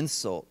wasn't an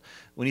insult.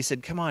 When he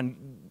said, "Come on,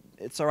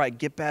 it's all right,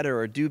 get better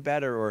or do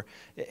better," or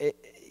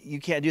 "You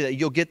can't do that,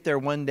 you'll get there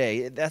one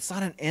day." That's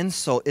not an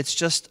insult. It's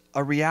just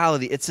a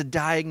reality. It's a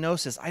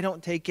diagnosis. I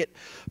don't take it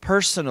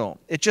personal.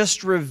 It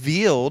just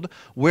revealed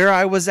where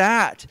I was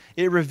at.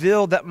 It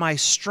revealed that my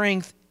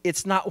strength,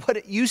 it's not what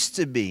it used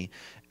to be.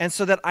 And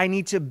so that I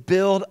need to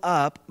build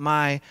up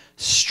my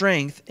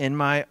strength in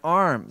my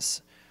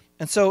arms.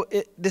 And so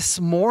this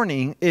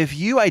morning, if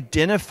you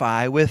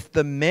identify with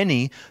the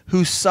many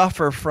who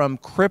suffer from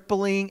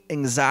crippling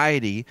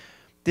anxiety,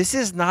 this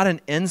is not an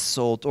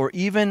insult or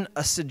even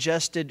a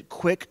suggested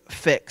quick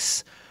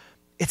fix.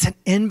 It's an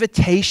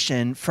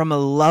invitation from a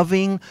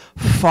loving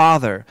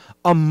Father,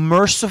 a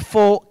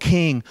merciful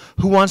King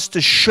who wants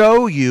to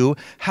show you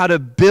how to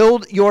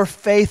build your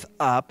faith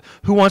up,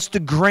 who wants to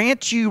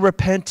grant you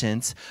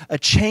repentance, a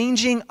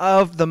changing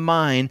of the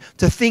mind,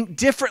 to think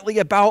differently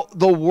about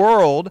the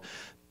world,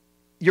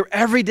 your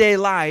everyday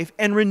life,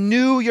 and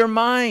renew your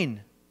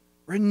mind.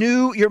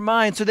 Renew your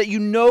mind so that you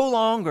no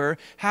longer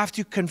have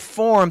to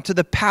conform to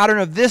the pattern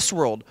of this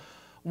world,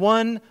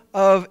 one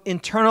of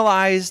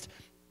internalized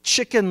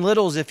chicken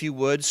littles, if you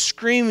would,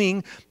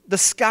 screaming, "The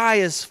sky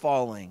is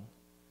falling."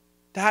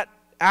 That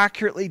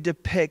accurately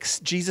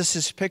depicts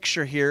Jesus'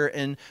 picture here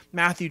in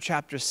Matthew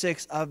chapter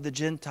 6 of the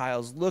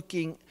Gentiles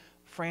looking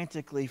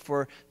frantically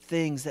for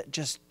things that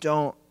just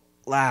don't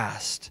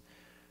last.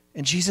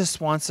 And Jesus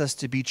wants us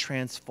to be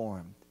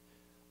transformed,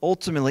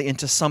 ultimately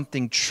into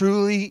something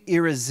truly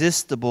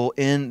irresistible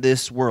in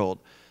this world,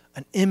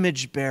 an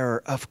image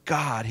bearer of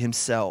God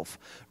himself,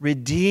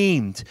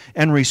 redeemed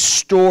and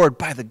restored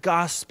by the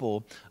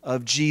gospel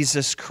of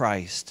Jesus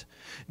Christ.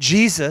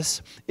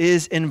 Jesus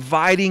is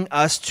inviting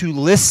us to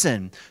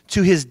listen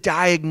to his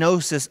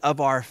diagnosis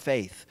of our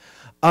faith,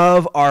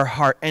 of our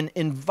heart, and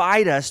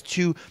invite us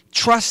to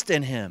trust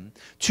in him,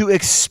 to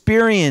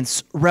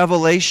experience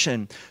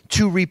revelation,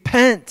 to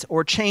repent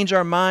or change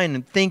our mind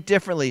and think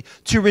differently,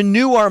 to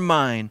renew our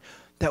mind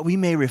that we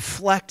may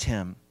reflect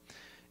him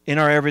in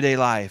our everyday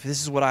life.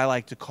 This is what I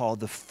like to call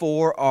the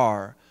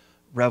 4R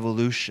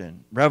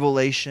revolution: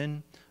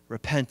 revelation,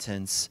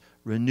 repentance,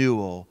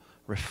 renewal,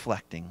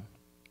 reflecting.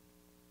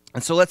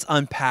 And so let's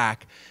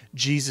unpack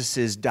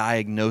Jesus'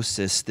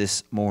 diagnosis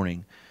this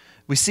morning.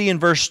 We see in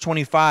verse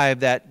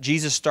 25 that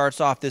Jesus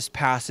starts off this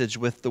passage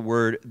with the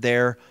word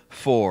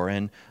therefore.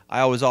 And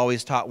I was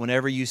always taught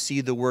whenever you see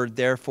the word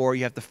therefore,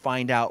 you have to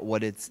find out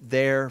what it's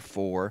there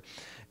for.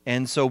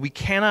 And so we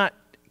cannot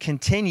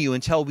continue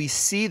until we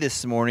see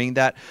this morning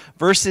that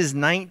verses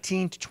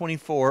 19 to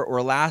 24,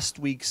 or last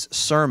week's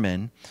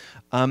sermon,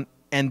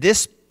 and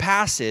this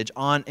passage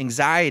on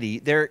anxiety,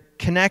 they're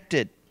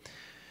connected.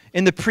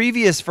 In the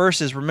previous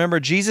verses, remember,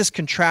 Jesus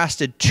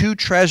contrasted two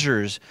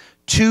treasures,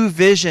 two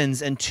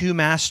visions, and two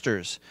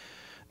masters.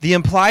 The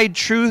implied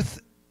truth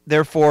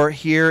therefore,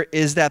 here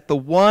is that the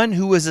one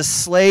who is a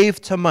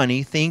slave to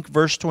money, think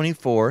verse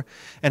 24,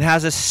 and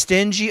has a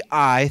stingy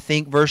eye,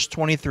 think verse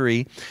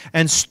 23,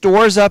 and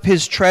stores up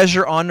his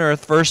treasure on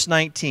earth, verse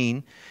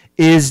 19,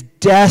 is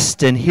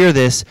destined, hear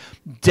this,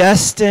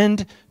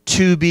 destined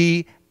to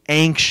be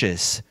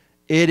anxious.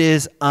 It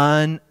is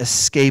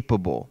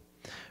unescapable.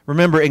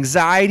 Remember,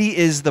 anxiety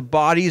is the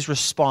body's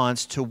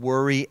response to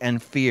worry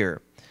and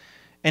fear.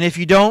 And if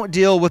you don't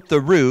deal with the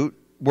root,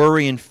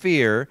 worry and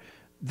fear,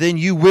 then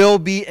you will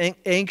be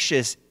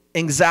anxious.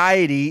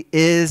 Anxiety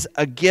is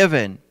a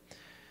given.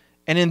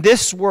 And in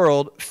this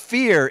world,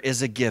 fear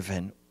is a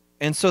given.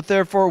 And so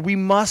therefore, we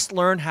must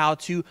learn how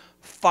to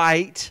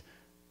fight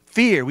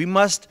fear. We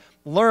must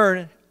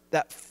learn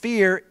that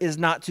fear is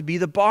not to be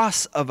the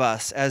boss of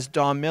us, as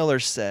Don Miller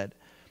said.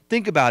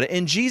 Think about it.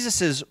 In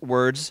Jesus'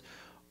 words,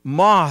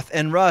 moth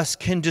and rust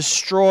can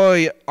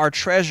destroy our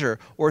treasure,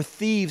 or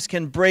thieves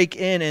can break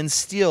in and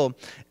steal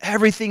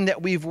everything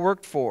that we've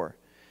worked for.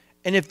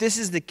 And if this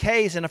is the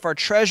case, and if our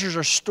treasures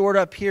are stored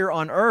up here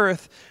on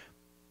earth,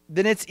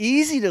 then it's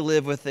easy to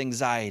live with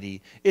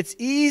anxiety. It's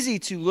easy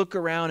to look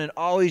around and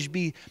always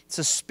be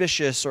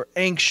suspicious or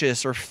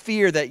anxious or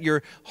fear that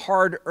your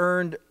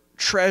hard-earned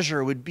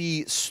treasure would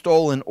be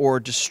stolen or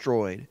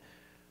destroyed.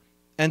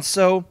 And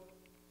so,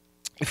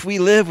 if we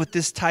live with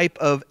this type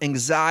of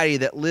anxiety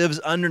that lives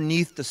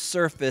underneath the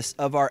surface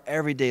of our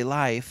everyday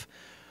life,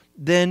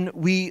 then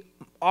we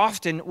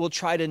often will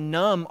try to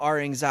numb our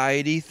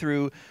anxiety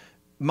through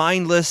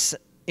mindless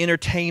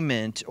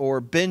entertainment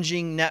or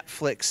binging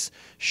Netflix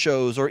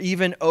shows or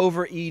even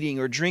overeating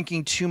or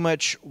drinking too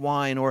much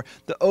wine or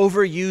the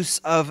overuse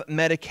of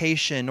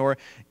medication or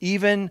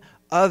even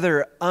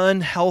other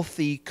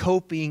unhealthy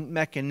coping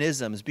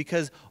mechanisms,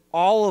 because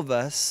all of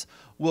us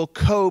will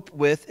cope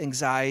with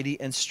anxiety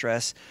and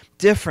stress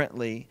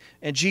differently.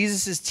 And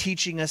Jesus is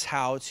teaching us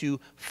how to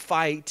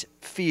fight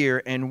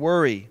fear and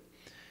worry.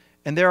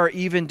 And there are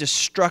even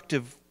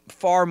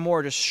far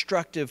more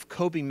destructive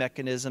coping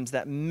mechanisms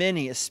that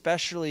many,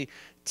 especially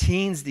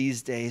teens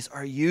these days,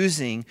 are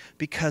using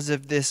because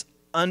of this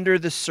under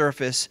the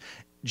surface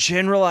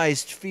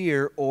generalized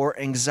fear or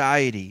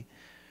anxiety.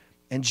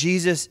 And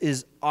Jesus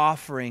is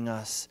offering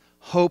us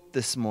hope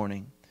this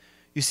morning.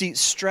 You see,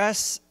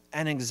 stress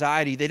and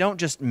anxiety, they don't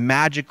just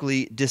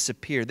magically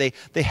disappear. They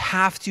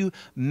have to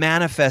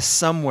manifest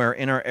somewhere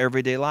in our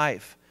everyday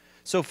life.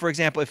 So, for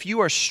example, if you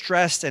are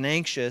stressed and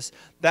anxious,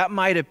 that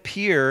might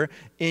appear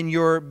in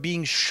your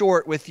being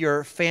short with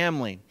your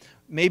family.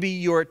 Maybe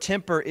your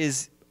temper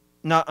is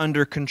not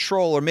under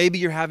control, or maybe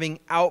you're having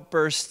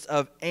outbursts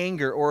of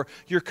anger, or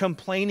you're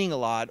complaining a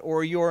lot,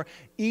 or you're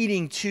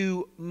eating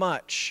too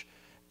much.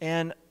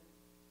 And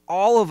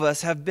all of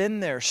us have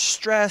been there.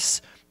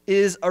 Stress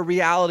is a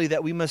reality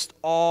that we must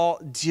all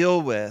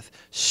deal with.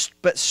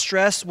 But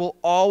stress will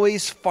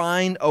always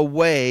find a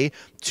way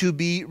to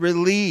be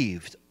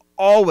relieved.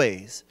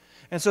 Always.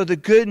 And so the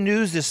good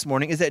news this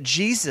morning is that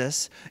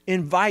Jesus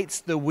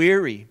invites the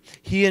weary.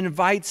 He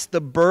invites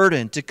the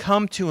burdened to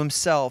come to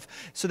himself,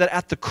 so that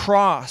at the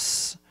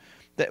cross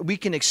that we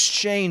can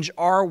exchange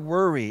our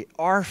worry,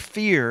 our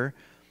fear,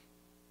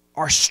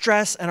 our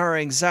stress, and our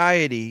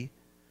anxiety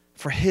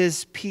for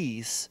his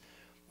peace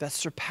that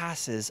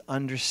surpasses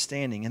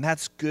understanding. And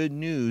that's good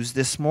news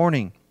this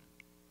morning.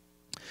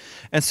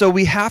 And so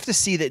we have to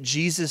see that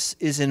Jesus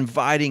is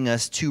inviting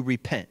us to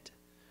repent,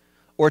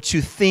 or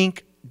to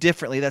think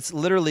differently. That's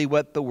literally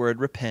what the word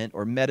repent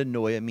or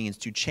metanoia means,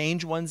 to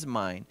change one's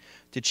mind,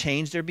 to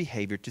change their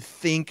behavior, to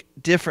think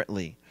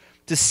differently,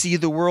 to see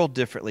the world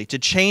differently, to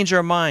change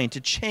our mind,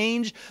 to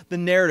change the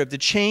narrative, to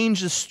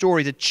change the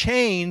story, to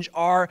change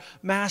our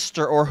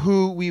master or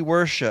who we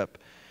worship.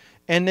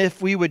 And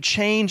if we would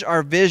change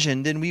our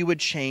vision, then we would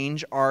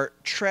change our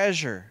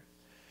treasure.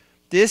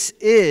 This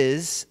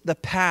is the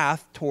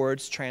path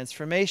towards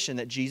transformation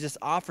that Jesus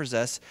offers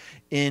us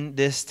in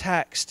this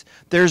text.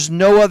 There's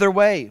no other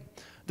way.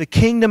 The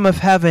kingdom of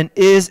heaven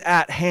is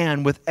at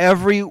hand with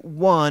every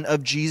one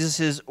of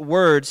Jesus'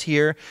 words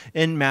here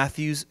in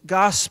Matthew's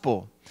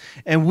gospel.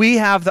 And we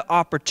have the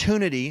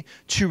opportunity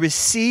to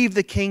receive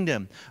the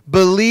kingdom,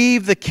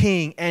 believe the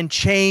king, and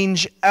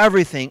change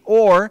everything,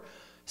 or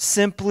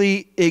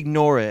simply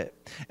ignore it.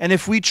 And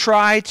if we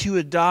try to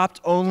adopt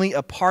only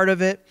a part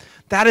of it,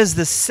 that is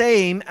the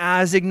same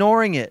as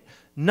ignoring it.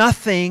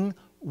 Nothing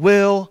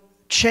will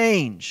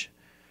change.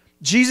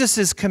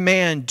 Jesus'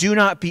 command, do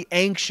not be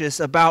anxious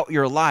about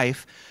your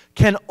life,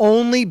 can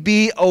only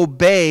be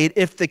obeyed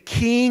if the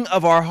king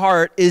of our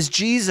heart is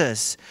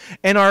Jesus.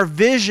 And our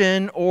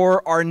vision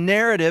or our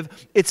narrative,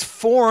 it's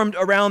formed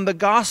around the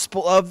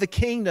gospel of the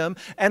kingdom,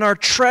 and our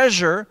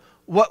treasure,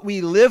 what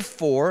we live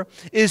for,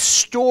 is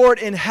stored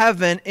in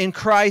heaven in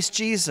Christ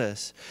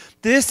Jesus.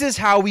 This is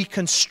how we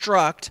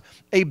construct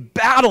a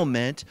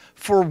battlement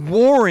for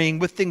warring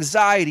with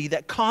anxiety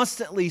that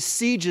constantly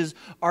sieges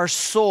our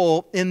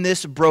soul in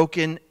this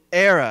broken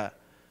era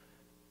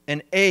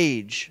and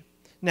age.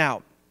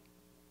 Now,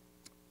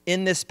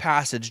 in this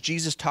passage,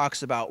 Jesus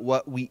talks about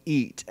what we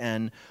eat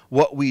and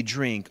what we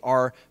drink,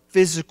 our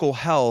physical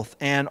health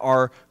and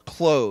our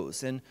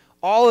clothes. And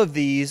all of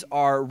these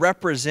are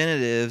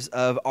representatives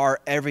of our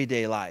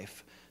everyday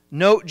life.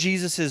 Note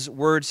Jesus'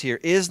 words here.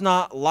 Is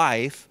not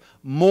life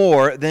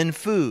more than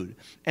food,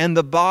 and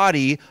the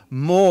body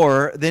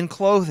more than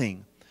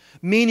clothing?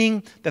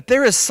 Meaning that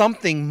there is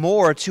something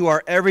more to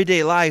our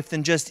everyday life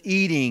than just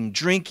eating,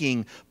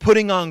 drinking,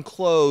 putting on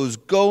clothes,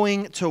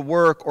 going to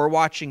work, or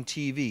watching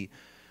TV.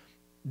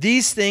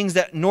 These things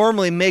that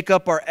normally make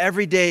up our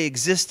everyday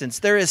existence,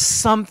 there is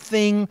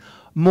something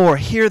more.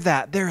 Hear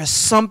that. There is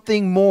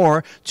something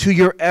more to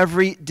your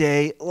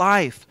everyday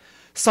life.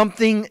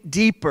 Something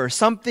deeper,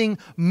 something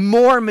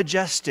more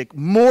majestic,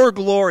 more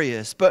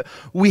glorious. But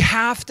we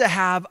have to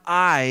have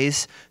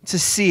eyes to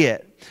see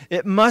it.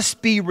 It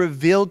must be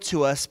revealed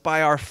to us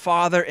by our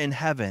Father in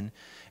heaven.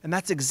 And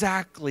that's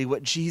exactly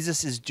what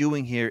Jesus is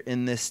doing here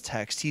in this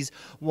text. He's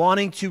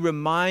wanting to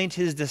remind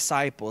his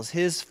disciples,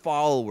 his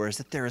followers,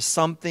 that there is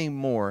something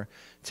more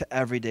to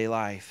everyday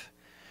life.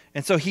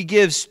 And so he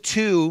gives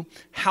two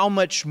how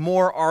much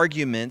more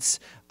arguments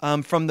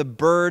from the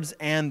birds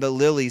and the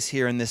lilies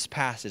here in this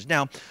passage.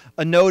 Now,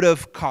 a note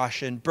of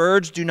caution.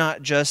 Birds do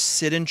not just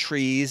sit in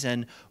trees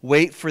and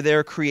wait for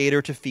their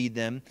creator to feed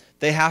them.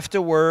 They have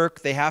to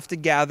work, they have to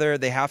gather,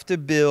 they have to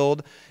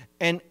build.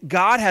 And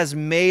God has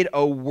made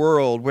a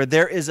world where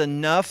there is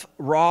enough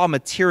raw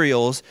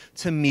materials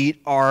to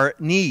meet our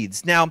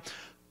needs. Now,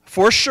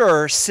 for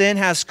sure, sin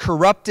has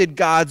corrupted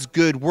God's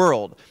good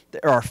world.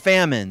 There are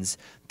famines,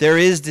 there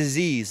is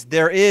disease,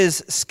 there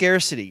is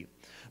scarcity.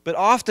 But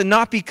often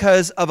not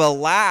because of a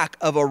lack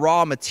of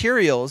raw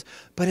materials,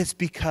 but it's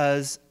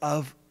because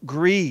of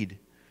greed.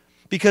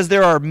 Because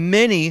there are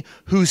many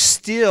who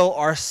still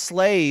are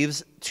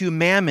slaves to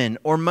mammon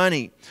or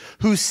money,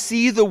 who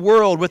see the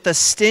world with a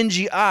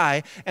stingy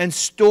eye and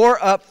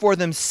store up for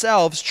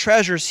themselves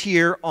treasures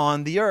here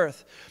on the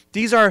earth.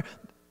 These are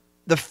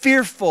the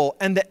fearful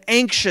and the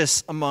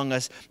anxious among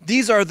us.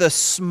 These are the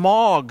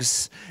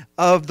smogs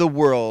of the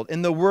world.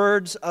 In the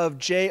words of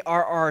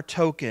J.R.R.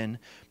 Tolkien,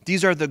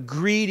 these are the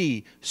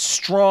greedy,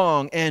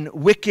 strong, and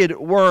wicked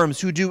worms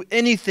who do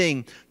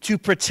anything to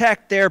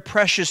protect their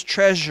precious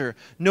treasure,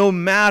 no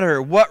matter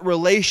what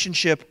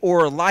relationship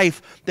or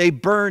life they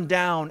burn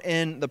down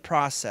in the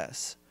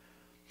process.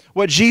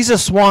 What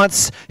Jesus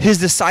wants his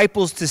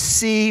disciples to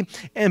see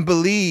and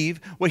believe,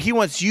 what he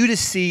wants you to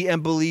see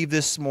and believe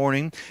this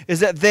morning,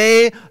 is that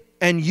they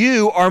and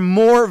you are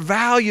more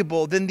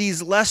valuable than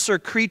these lesser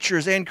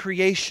creatures and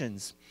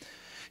creations.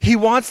 He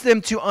wants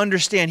them to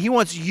understand. He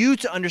wants you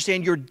to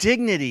understand your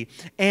dignity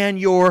and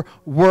your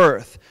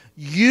worth.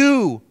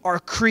 You are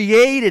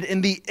created in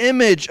the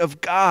image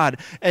of God,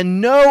 and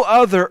no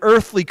other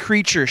earthly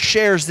creature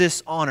shares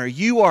this honor.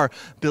 You are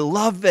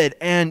beloved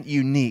and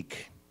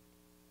unique.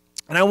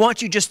 And I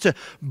want you just to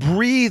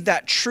breathe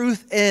that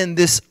truth in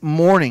this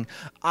morning.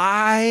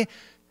 I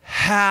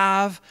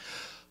have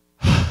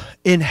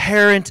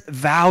inherent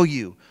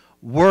value,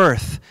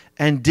 worth,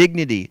 and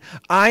dignity.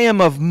 I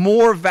am of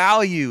more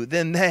value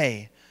than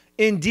they.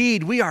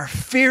 Indeed, we are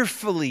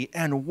fearfully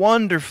and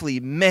wonderfully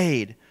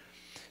made.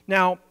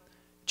 Now,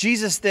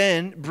 Jesus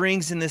then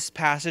brings in this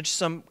passage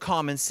some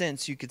common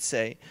sense, you could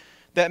say,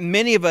 that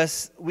many of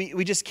us,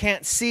 we just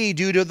can't see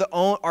due to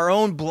our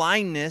own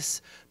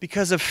blindness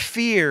because of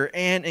fear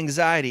and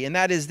anxiety. And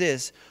that is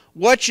this: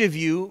 which of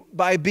you,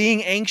 by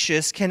being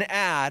anxious, can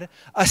add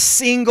a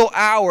single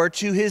hour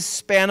to his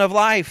span of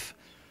life?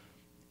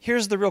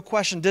 Here's the real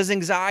question. Does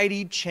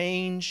anxiety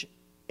change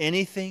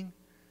anything?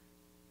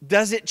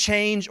 Does it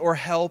change or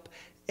help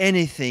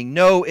anything?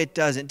 No, it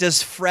doesn't.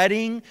 Does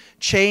fretting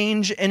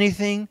change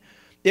anything?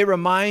 It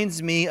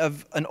reminds me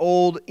of an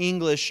old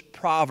English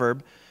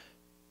proverb.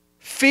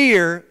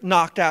 Fear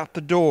knocked out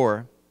the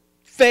door.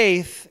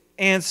 Faith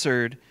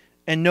answered,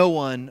 and no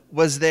one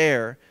was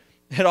there.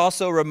 It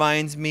also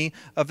reminds me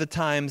of the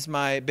times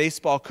my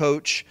baseball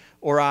coach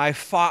or I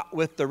fought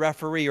with the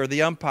referee or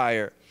the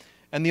umpire.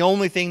 And the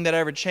only thing that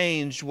ever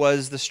changed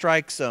was the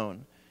strike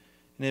zone.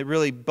 And it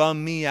really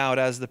bummed me out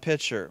as the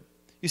pitcher.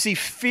 You see,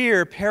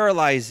 fear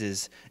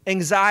paralyzes,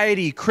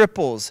 anxiety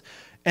cripples,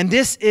 and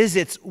this is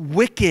its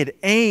wicked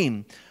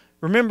aim.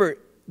 Remember,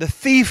 the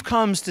thief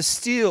comes to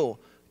steal,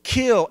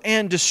 kill,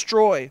 and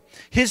destroy.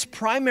 His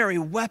primary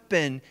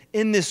weapon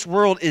in this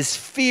world is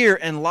fear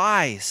and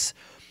lies.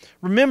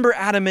 Remember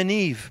Adam and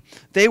Eve.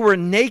 They were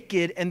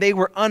naked and they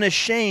were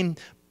unashamed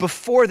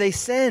before they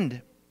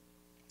sinned.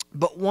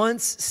 But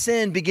once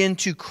sin began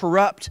to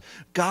corrupt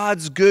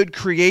God's good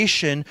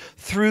creation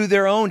through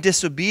their own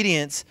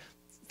disobedience,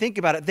 think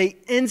about it, they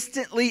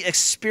instantly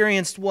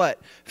experienced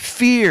what?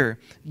 Fear,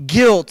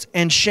 guilt,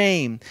 and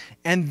shame.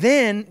 And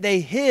then they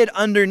hid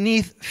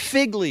underneath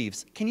fig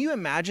leaves. Can you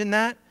imagine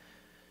that?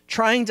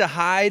 Trying to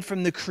hide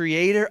from the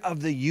creator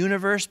of the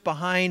universe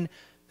behind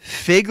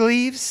fig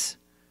leaves?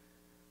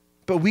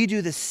 But we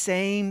do the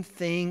same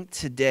thing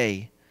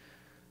today.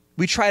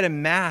 We try to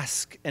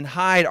mask and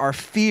hide our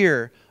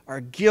fear,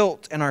 our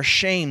guilt, and our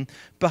shame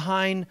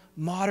behind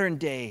modern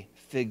day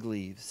fig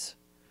leaves.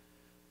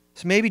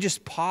 So maybe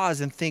just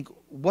pause and think,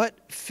 what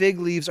fig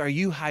leaves are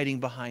you hiding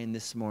behind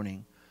this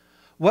morning?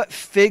 What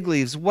fig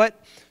leaves, what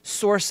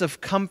source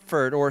of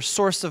comfort or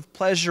source of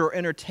pleasure or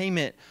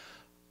entertainment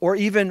or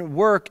even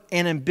work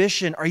and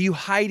ambition are you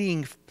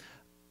hiding,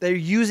 they're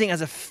using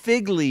as a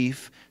fig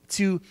leaf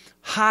to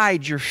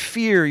hide your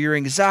fear, your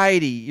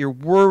anxiety, your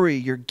worry,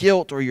 your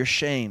guilt, or your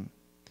shame?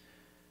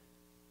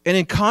 And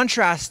in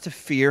contrast to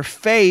fear,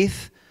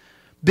 faith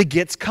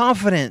begets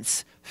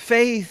confidence.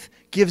 Faith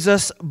gives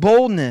us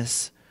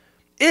boldness.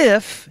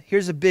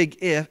 Here's a big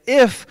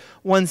if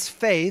one's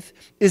faith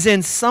is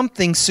in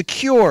something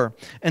secure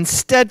and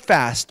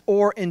steadfast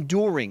or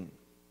enduring.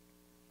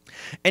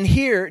 And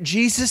here,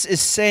 Jesus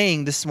is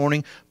saying this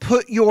morning,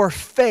 put your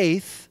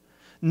faith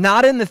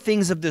not in the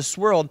things of this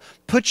world,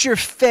 put your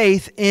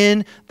faith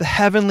in the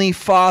Heavenly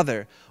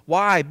Father.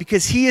 Why?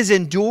 Because He is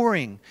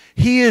enduring.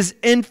 He is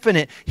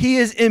infinite. He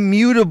is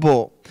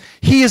immutable.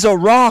 He is a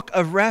rock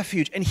of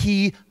refuge, and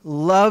He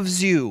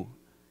loves you.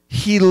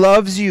 He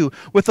loves you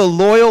with a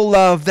loyal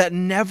love that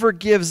never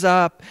gives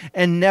up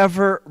and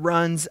never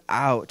runs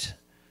out.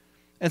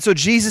 And so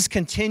Jesus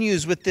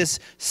continues with this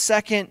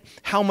second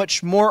how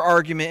much more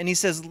argument, and He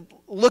says,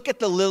 look at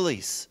the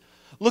lilies.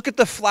 Look at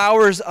the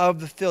flowers of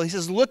the field. He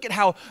says, look at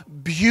how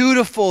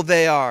beautiful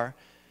they are.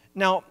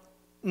 Now,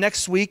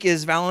 next week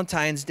is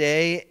Valentine's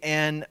Day,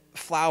 and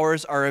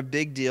flowers are a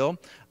big deal.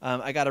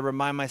 I got to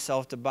remind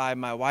myself to buy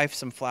my wife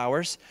some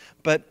flowers.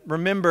 But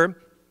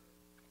remember,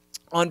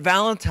 on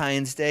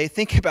Valentine's Day,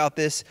 think about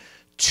this,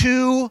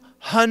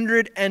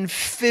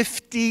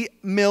 250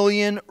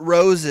 million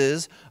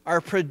roses are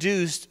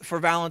produced for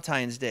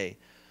Valentine's Day.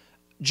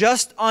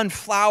 Just on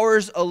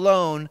flowers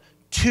alone,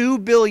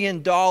 $2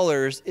 billion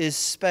is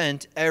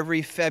spent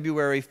every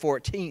February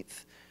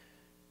 14th.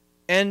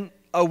 And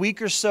a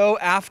week or so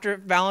after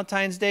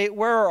Valentine's Day,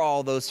 where are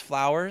all those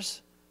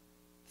flowers?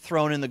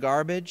 Thrown in the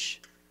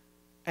garbage.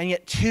 And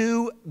yet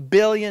 $2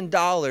 billion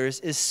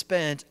is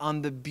spent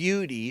on the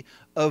beauty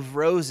of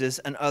roses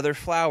and other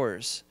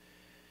flowers.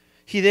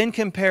 He then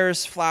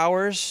compares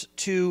flowers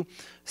to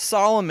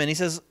Solomon. He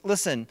says,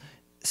 listen,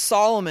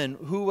 Solomon,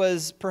 who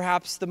was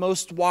perhaps the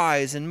most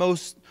wise and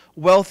most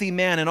wealthy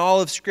man in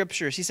all of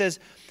Scriptures, he says,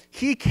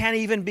 he can't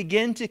even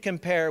begin to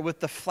compare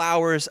with the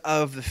flowers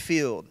of the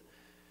field.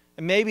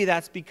 And maybe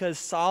that's because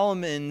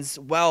Solomon's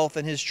wealth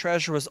and his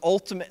treasure was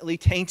ultimately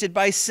tainted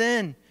by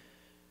sin.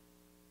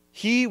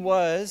 He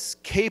was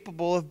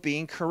capable of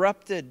being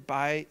corrupted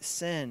by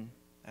sin,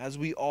 as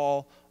we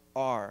all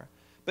are.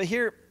 But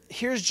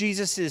here's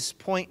Jesus'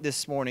 point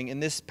this morning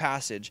in this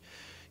passage.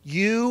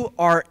 You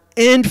are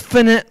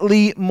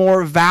infinitely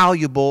more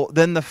valuable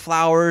than the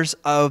flowers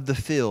of the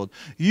field.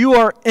 You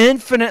are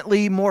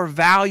infinitely more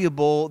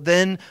valuable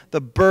than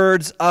the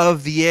birds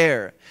of the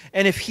air.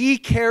 And if He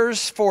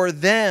cares for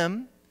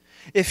them,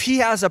 if He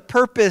has a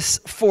purpose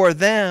for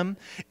them,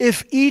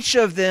 if each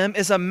of them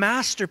is a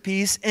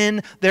masterpiece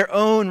in their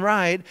own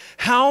right,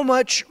 how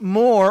much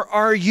more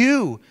are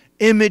you,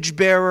 image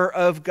bearer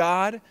of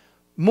God,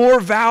 more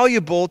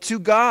valuable to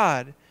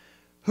God,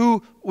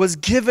 who was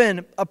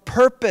given a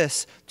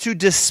purpose to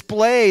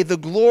display the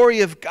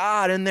glory of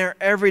God in their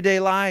everyday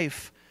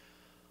life?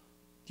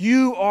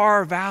 You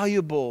are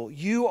valuable.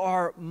 You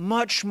are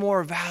much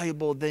more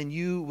valuable than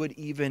you would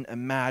even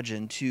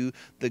imagine to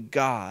the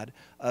God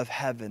of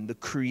heaven, the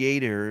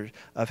creator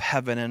of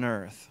heaven and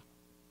earth.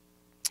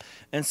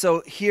 And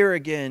so here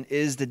again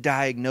is the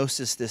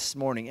diagnosis this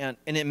morning. And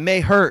it may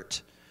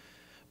hurt,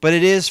 but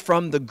it is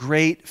from the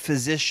great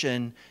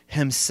physician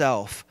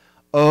Himself.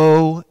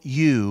 O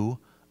you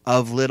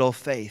of little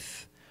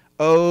faith.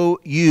 O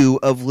you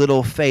of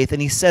little faith. And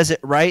He says it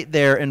right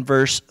there in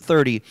verse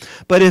 30.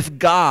 But if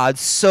God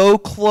so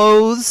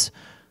clothes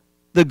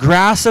the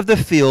grass of the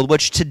field,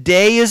 which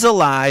today is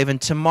alive and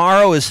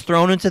tomorrow is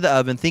thrown into the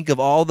oven, think of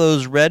all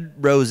those red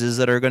roses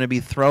that are going to be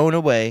thrown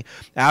away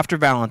after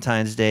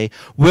Valentine's Day,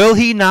 will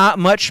He not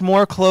much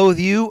more clothe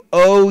you,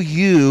 O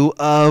you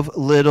of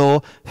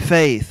little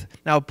faith?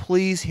 Now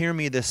please hear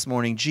me this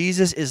morning.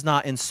 Jesus is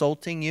not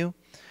insulting you.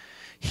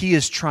 He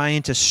is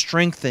trying to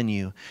strengthen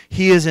you.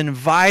 He is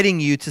inviting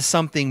you to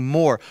something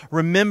more.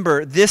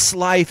 Remember, this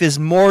life is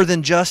more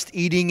than just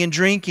eating and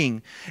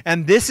drinking.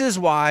 And this is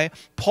why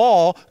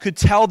Paul could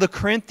tell the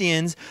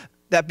Corinthians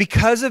that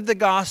because of the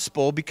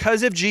gospel,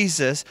 because of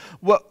Jesus,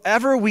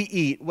 whatever we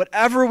eat,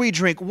 whatever we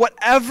drink,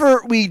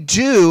 whatever we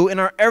do in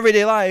our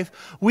everyday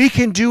life, we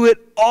can do it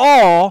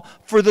all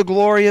for the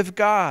glory of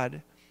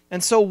God.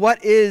 And so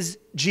what is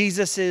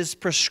Jesus'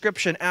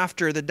 prescription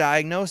after the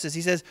diagnosis?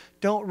 He says,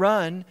 don't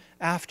run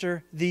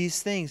after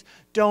these things.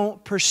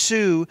 Don't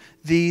pursue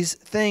these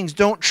things.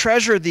 Don't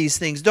treasure these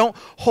things. Don't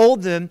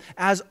hold them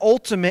as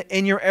ultimate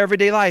in your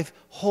everyday life.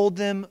 Hold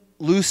them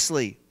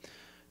loosely.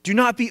 Do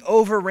not be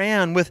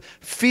overran with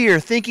fear,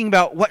 thinking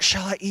about what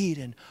shall I eat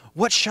and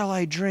what shall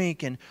I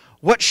drink and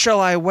what shall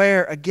I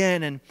wear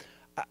again. And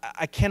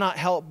I cannot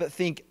help but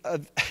think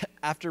of,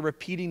 after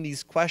repeating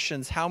these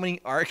questions, how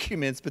many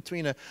arguments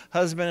between a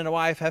husband and a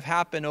wife have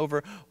happened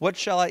over what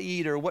shall I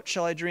eat or what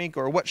shall I drink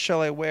or what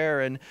shall I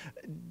wear, and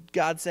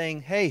God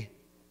saying, hey,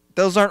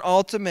 those aren't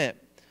ultimate.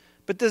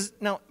 But does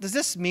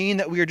this mean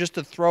that we are just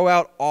to throw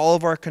out all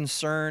of our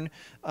concern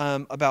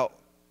about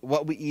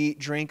what we eat,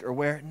 drink, or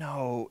wear?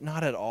 No,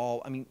 not at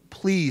all. I mean,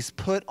 please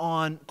put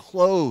on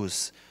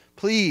clothes,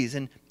 please,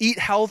 and eat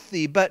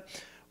healthy. But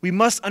we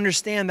must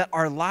understand that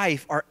our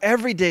life, our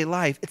everyday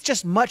life, it's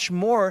just much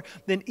more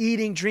than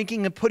eating,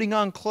 drinking, and putting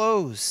on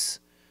clothes.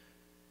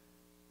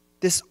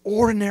 This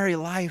ordinary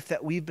life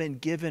that we've been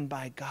given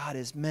by God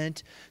is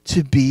meant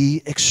to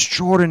be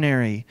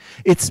extraordinary.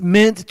 It's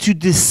meant to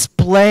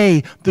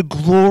display the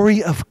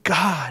glory of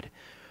God,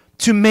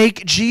 to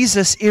make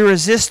Jesus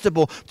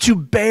irresistible, to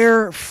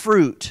bear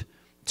fruit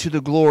to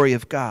the glory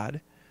of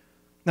God.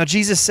 Now,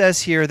 Jesus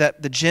says here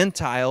that the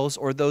Gentiles,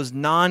 or those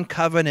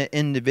non-covenant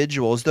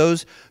individuals,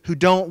 those who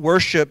don't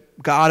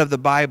worship God of the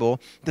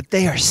Bible, that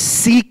they are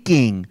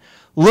seeking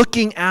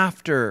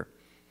after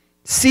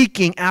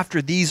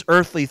these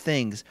earthly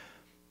things.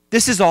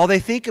 This is all they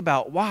think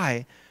about.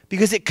 Why?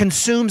 Because it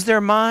consumes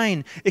their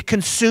mind. It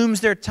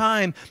consumes their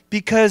time,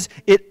 because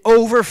it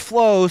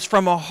overflows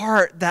from a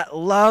heart that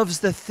loves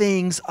the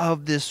things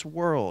of this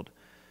world.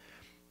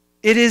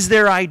 It is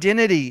their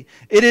identity.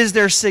 It is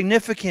their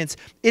significance.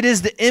 It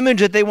is the image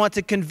that they want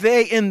to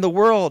convey in the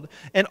world.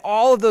 And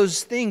all of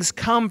those things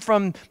come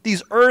from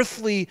these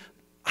earthly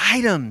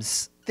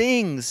items,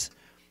 things.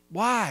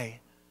 Why?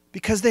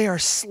 Because they are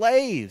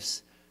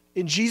slaves.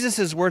 In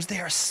Jesus' words, they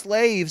are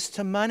slaves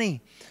to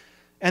money.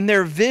 And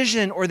their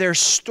vision or their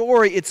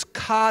story, it's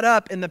caught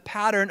up in the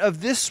pattern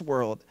of this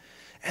world.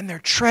 And their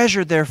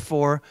treasure,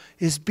 therefore,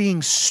 is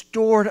being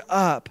stored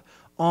up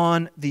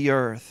on the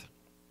earth.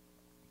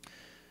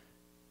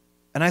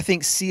 And I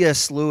think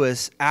C.S.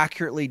 Lewis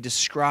accurately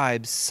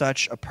describes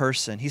such a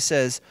person. He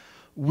says,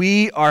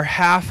 "We are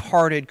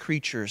half-hearted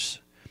creatures,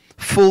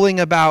 fooling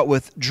about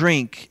with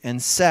drink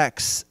and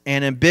sex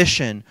and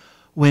ambition,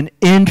 when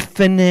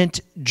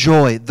infinite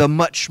joy, the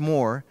much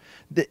more,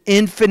 the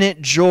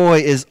infinite joy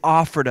is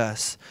offered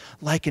us,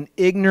 like an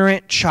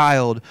ignorant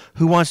child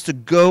who wants to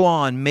go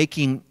on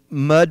making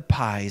mud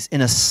pies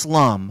in a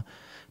slum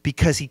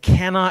because he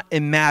cannot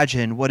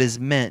imagine what is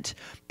meant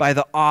by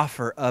the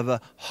offer of a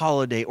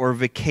holiday or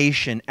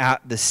vacation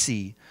at the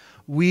sea.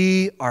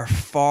 We are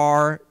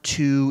far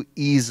too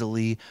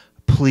easily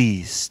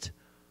pleased."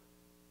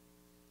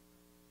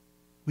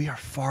 We are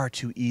far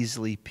too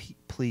easily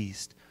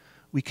pleased.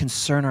 We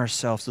concern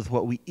ourselves with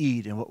what we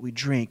eat and what we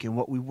drink and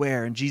what we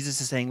wear. And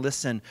Jesus is saying,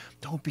 listen,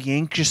 don't be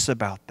anxious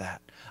about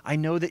that. I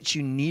know that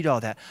you need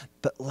all that,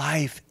 but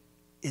life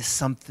is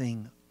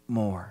something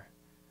more.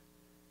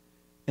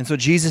 And so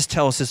Jesus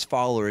tells his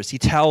followers, he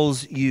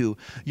tells you,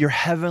 your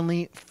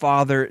heavenly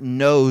Father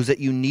knows that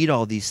you need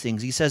all these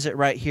things. He says it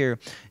right here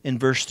in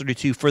verse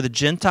 32. For the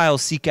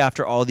Gentiles seek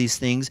after all these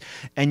things,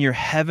 and your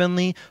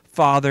heavenly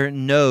Father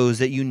knows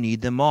that you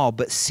need them all.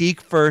 But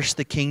seek first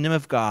the kingdom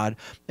of God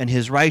and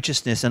his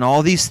righteousness, and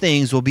all these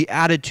things will be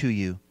added to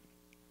you.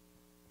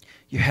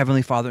 Your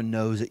heavenly Father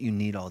knows that you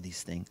need all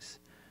these things.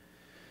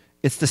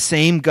 It's the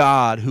same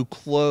God who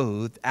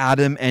clothed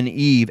Adam and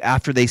Eve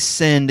after they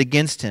sinned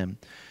against him,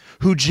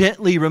 who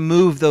gently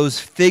removed those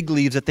fig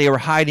leaves that they were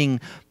hiding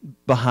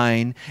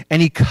behind,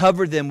 and he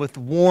covered them with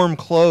warm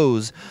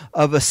clothes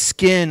of a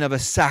skin of a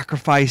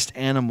sacrificed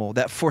animal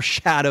that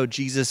foreshadowed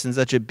Jesus in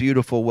such a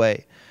beautiful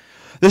way.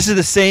 This is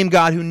the same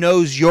God who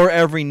knows your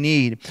every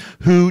need,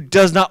 who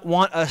does not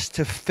want us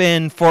to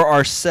fend for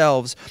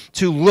ourselves,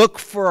 to look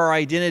for our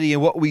identity in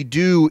what we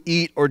do,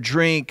 eat, or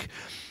drink.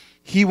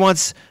 He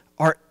wants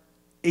our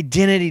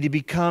identity to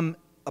become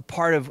a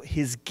part of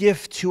his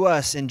gift to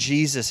us in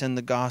Jesus and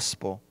the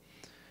gospel.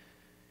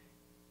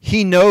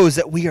 He knows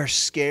that we are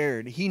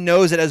scared. He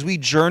knows that as we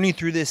journey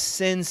through this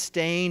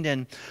sin-stained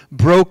and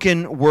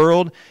broken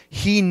world,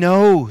 He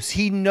knows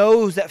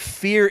that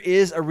fear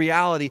is a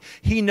reality.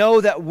 He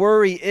knows that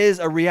worry is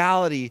a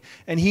reality.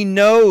 And He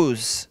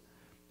knows.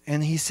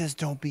 And He says,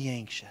 don't be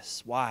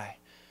anxious. Why?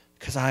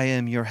 Because I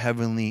am your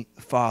heavenly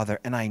Father,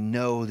 and I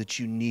know that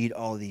you need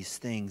all these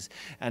things.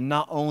 And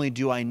not only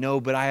do I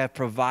know, but I have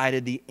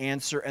provided the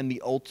answer and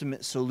the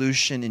ultimate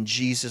solution in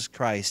Jesus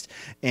Christ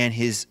and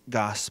His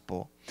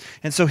gospel.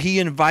 And so He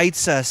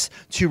invites us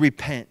to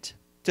repent,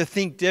 to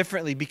think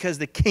differently, because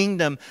the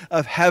kingdom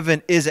of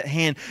heaven is at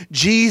hand.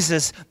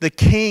 Jesus, the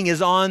King,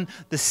 is on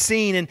the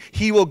scene, and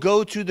He will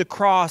go to the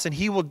cross, and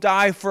He will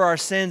die for our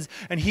sins,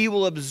 and He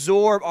will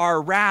absorb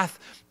our wrath,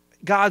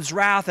 God's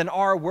wrath and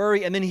our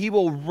worry, and then He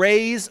will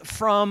raise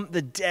from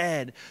the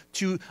dead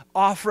to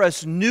offer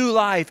us new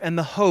life and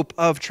the hope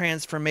of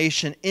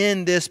transformation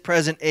in this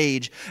present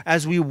age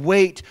as we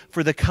wait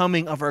for the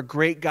coming of our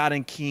great God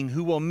and King,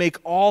 who will make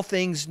all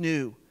things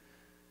new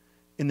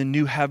in the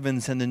new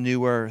heavens and the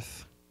new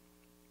earth.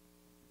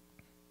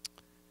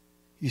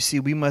 You see,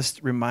 we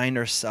must remind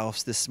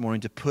ourselves this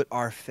morning to put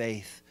our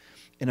faith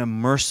in a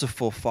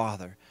merciful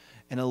Father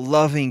and a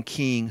loving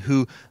King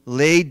who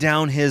laid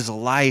down His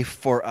life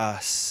for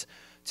us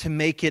to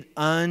make it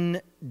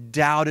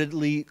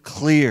undoubtedly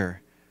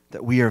clear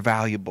that we are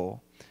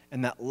valuable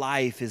and that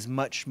life is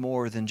much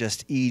more than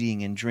just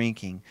eating and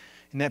drinking.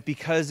 And that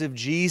because of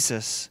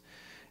Jesus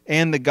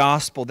and the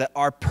gospel, that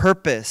our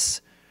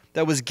purpose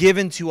that was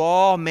given to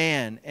all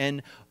man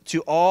and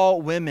to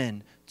all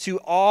women, to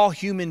all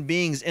human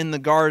beings in the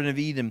Garden of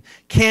Eden,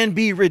 can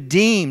be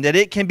redeemed, that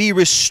it can be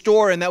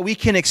restored, and that we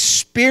can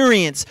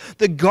experience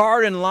the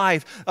garden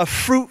life, a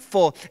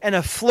fruitful and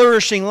a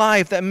flourishing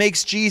life that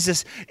makes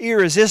Jesus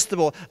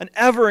irresistible, an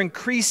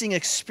ever-increasing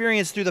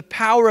experience through the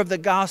power of the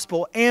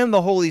gospel and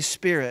the Holy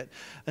Spirit,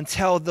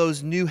 until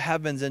those new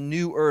heavens and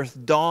new earth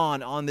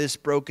dawn on this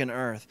broken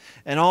earth,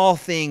 and all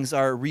things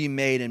are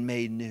remade and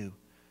made new.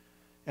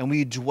 And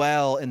we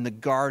dwell in the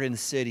garden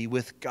city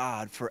with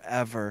God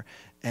forever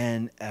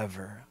and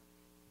ever.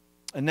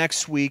 And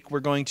next week, we're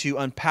going to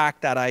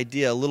unpack that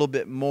idea a little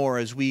bit more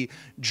as we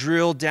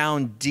drill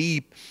down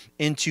deep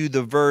into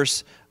the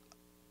verse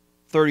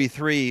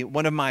 33,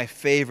 one of my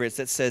favorites,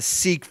 that says,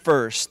 "Seek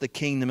first the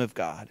kingdom of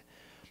God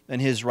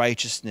and his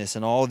righteousness,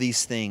 and all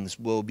these things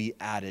will be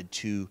added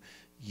to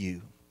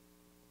you."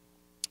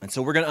 And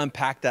so we're going to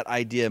unpack that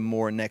idea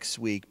more next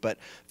week. But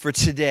for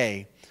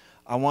today,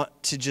 I want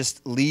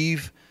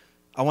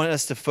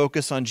us to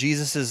focus on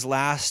Jesus'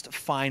 last,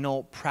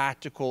 final,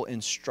 practical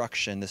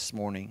instruction this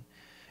morning.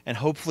 And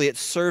hopefully it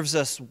serves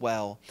us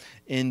well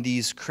in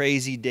these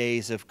crazy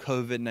days of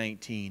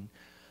COVID-19.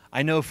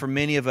 I know for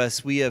many of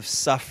us, we have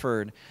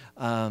suffered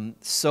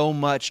so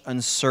much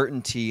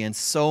uncertainty and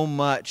so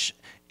much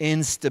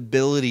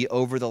instability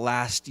over the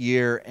last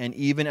year, and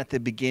even at the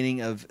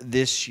beginning of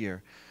this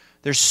year.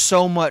 There's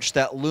so much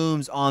that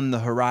looms on the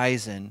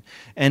horizon.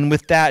 And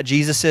with that,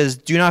 Jesus says,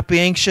 do not be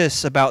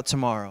anxious about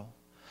tomorrow,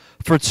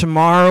 for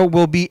tomorrow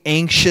will be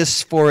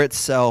anxious for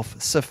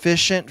itself.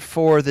 Sufficient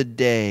for the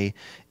day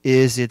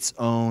is its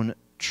own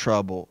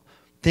trouble.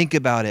 Think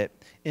about it.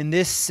 In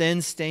this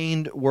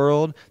sin-stained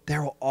world,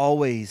 there will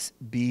always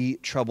be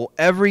trouble.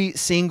 Every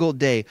single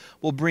day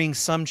will bring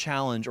some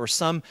challenge or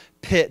some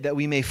pit that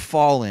we may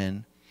fall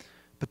in.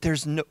 But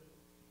there's no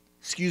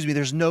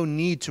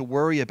need to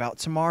worry about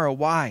tomorrow.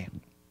 Why?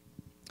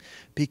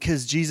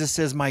 Because Jesus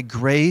says, my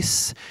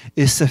grace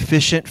is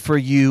sufficient for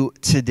you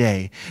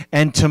today.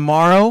 And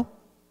tomorrow,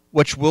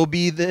 which will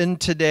be then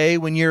today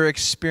when you're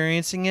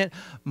experiencing it,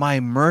 my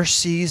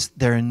mercies,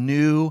 they're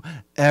new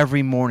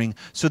every morning.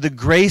 So the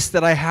grace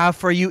that I have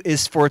for you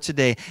is for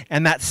today.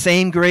 And that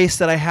same grace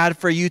that I had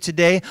for you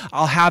today,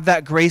 I'll have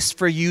that grace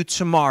for you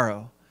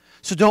tomorrow.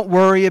 So don't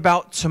worry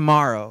about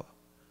tomorrow.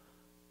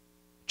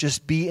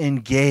 Just be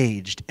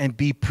engaged and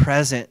be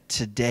present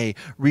today.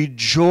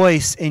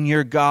 Rejoice in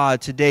your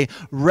God today.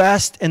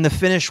 Rest in the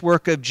finished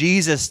work of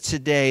Jesus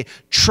today.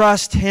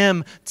 Trust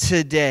Him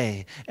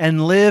today.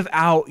 And live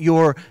out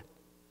your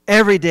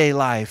everyday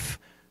life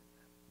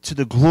to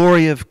the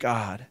glory of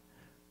God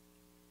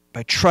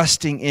by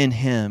trusting in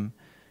Him,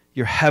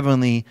 your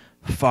heavenly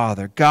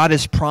Father. God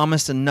has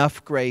promised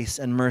enough grace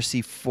and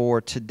mercy for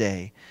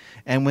today.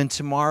 And when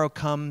tomorrow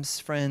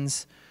comes,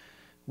 friends,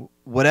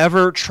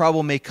 whatever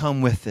trouble may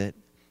come with it,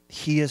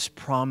 He has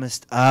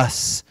promised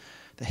us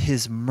that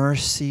His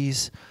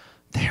mercies,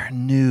 they are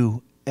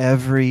new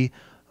every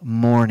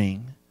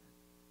morning.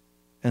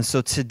 And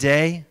so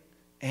today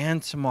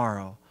and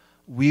tomorrow,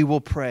 we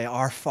will pray,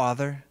 Our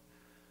Father,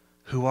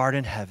 who art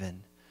in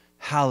heaven,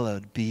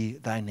 hallowed be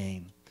thy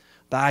name.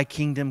 Thy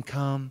kingdom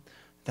come,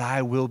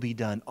 thy will be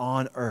done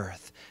on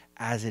earth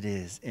as it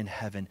is in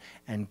heaven.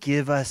 And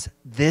give us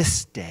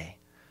this day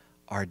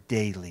our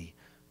daily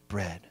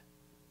bread.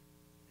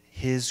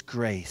 His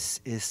grace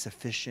is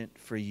sufficient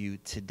for you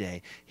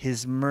today.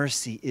 His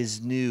mercy is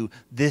new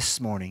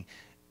this morning.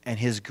 And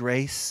His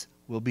grace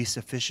will be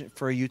sufficient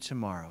for you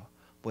tomorrow,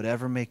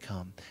 whatever may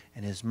come.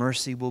 And His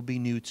mercy will be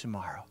new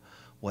tomorrow,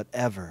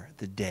 whatever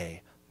the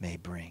day may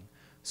bring.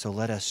 So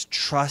let us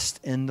trust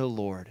in the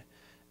Lord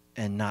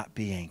and not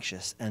be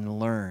anxious, and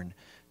learn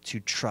to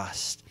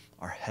trust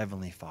our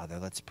Heavenly Father.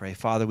 Let's pray.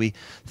 Father, we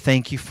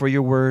thank you for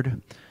your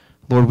word.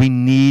 Lord, we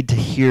need to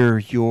hear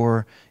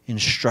your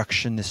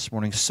instruction this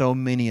morning. So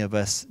many of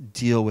us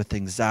deal with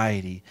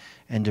anxiety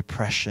and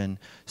depression.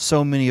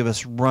 So many of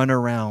us run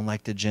around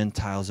like the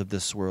Gentiles of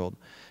this world.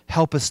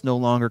 Help us no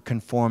longer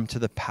conform to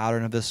the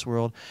pattern of this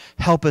world.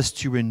 Help us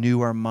to renew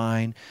our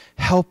mind.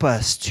 Help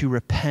us to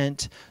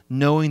repent,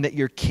 knowing that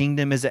your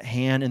kingdom is at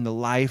hand in the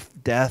life,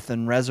 death,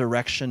 and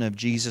resurrection of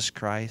Jesus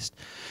Christ.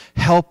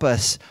 Help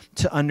us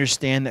to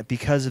understand that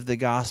because of the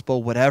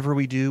gospel, whatever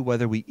we do,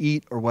 whether we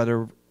eat or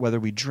whether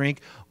we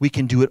drink, we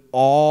can do it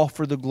all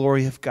for the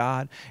glory of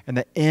God, and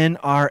that in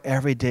our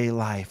everyday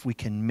life, we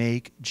can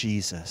make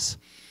Jesus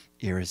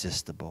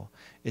irresistible.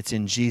 It's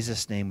in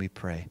Jesus' name we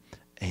pray.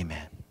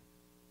 Amen.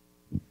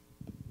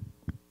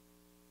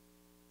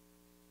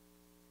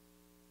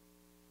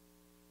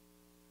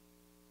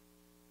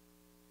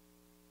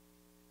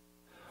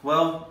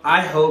 Well,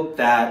 I hope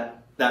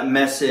that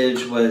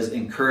message was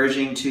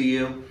encouraging to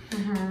you.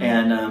 Mm-hmm.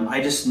 And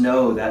I just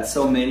know that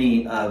so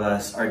many of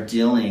us are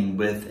dealing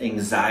with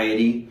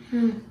anxiety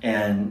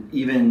and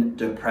even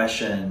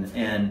depression.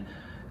 And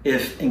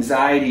if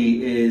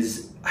anxiety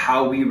is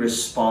how we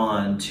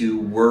respond to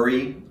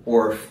worry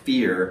or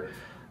fear,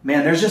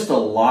 man, there's just a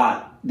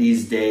lot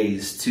these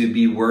days to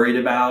be worried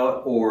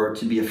about or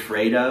to be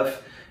afraid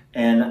of.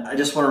 And I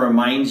just want to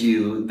remind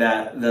you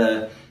that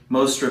the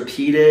most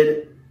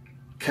repeated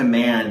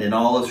command in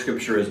all of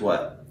Scripture is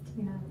what?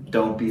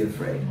 Don't be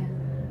afraid.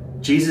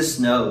 Jesus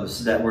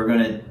knows that we're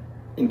going to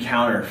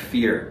encounter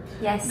fear.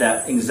 Yes.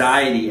 That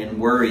anxiety and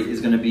worry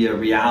is going to be a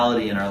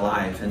reality in our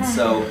life. And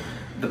so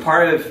the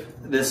part of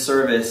this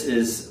service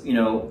is,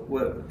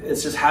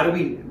 it's just how do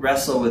we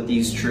wrestle with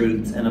these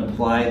truths and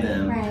apply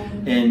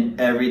them in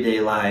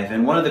everyday life.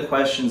 And one of the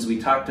questions we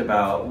talked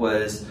about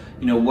was,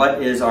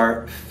 what is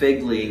our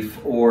fig leaf,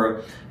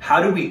 or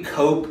how do we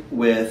cope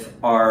with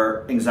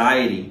our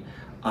anxiety,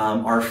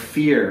 our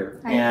fear,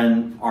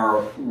 and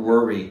our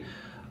worry?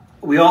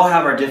 We all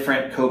have our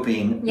different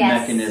coping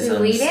mechanisms.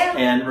 We do.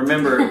 And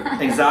remember,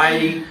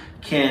 anxiety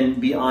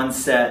can be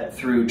onset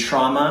through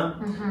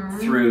trauma,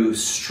 through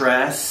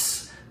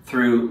stress,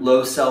 through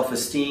low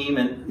self-esteem,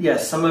 and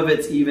yes, some of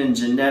it's even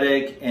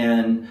genetic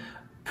and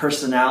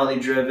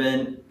personality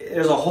driven.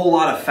 There's a whole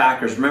lot of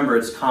factors. Remember,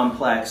 it's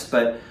complex,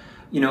 but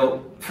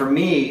for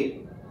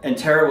me, and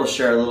Tara will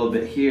share a little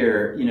bit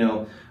here,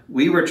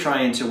 we were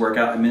trying to work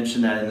out, I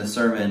mentioned that in the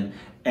sermon,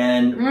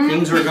 and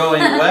things were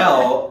going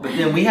well, but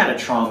then we had a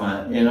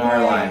trauma in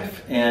our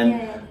life,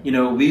 and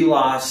we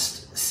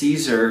lost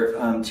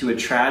Caesar to a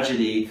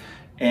tragedy,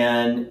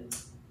 and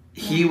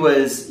he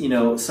was,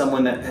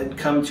 someone that had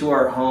come to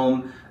our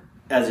home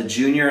as a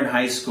junior in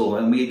high school,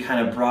 and we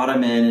kind of brought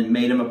him in and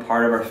made him a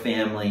part of our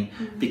family,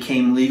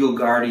 became legal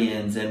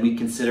guardians, and we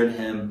considered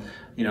him,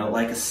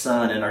 like a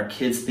son, and our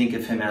kids think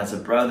of him as a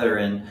brother.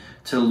 And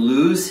to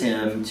lose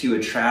him to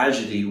a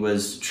tragedy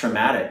was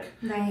traumatic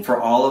for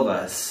all of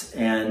us.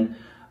 And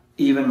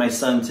even my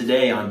son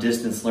today on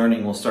distance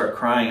learning will start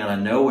crying out of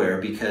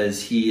nowhere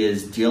because he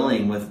is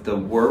dealing with the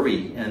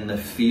worry and the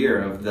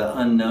fear of the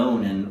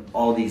unknown and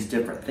all these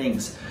different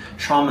things.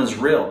 Trauma is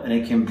real, and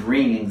it can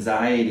bring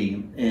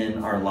anxiety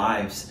in our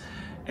lives.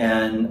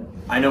 And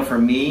I know for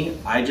me,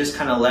 I just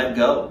kind of let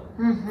go.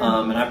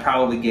 And I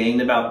probably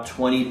gained about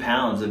 20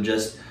 pounds of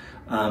just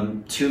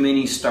too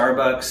many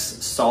Starbucks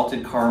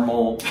salted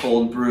caramel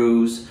cold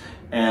brews,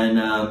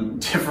 and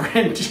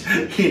different,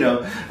 eating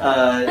out.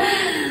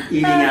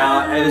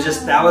 It was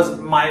just, that was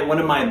one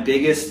of my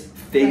biggest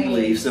fig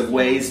leaves of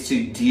ways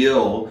to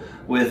deal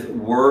with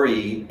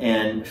worry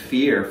and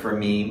fear for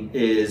me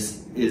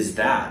is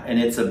that. And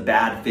it's a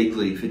bad fig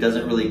leaf. It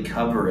doesn't really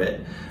cover it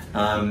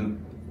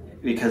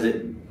because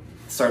it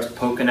starts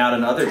poking out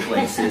in other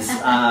places.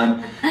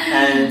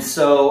 And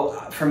so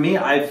for me,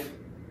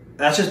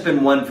 that's just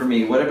been one for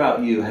me. What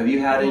about you? Have you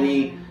had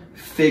any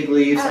fig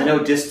leaves? I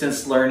know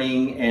distance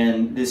learning,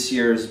 and this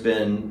year has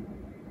been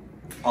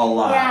a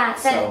lot. Yeah,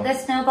 the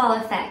snowball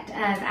effect of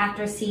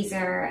after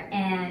Caesar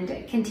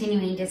and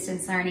continuing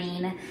distance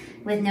learning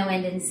with no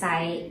end in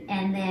sight.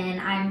 And then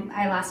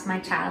I lost my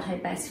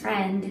childhood best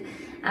friend,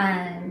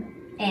 and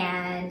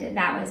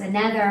that was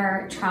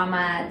another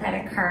trauma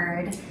that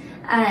occurred.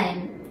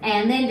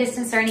 And then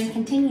distance learning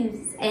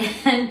continues.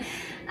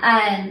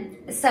 And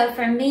so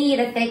for me,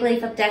 the fig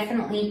leaf will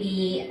definitely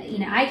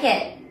be, I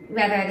get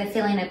rather the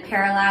feeling of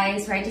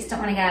paralyzed, where I just don't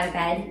want to get out of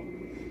bed.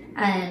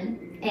 And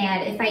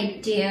if I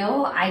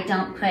do, I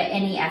don't put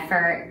any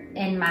effort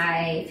in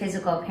my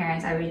physical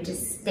appearance. I would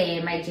just stay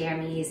in my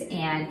jammies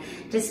and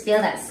just feel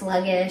that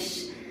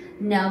sluggish,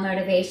 no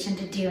motivation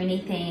to do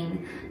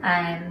anything,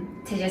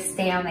 to just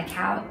stay on the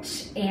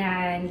couch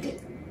and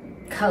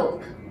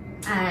cope.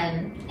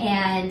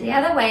 And the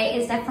other way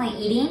is definitely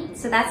eating.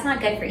 So that's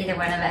not good for either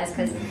one of us,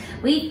 because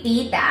we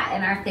feed that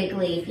in our fig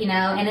leaf,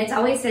 and it's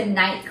always a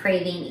night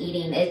craving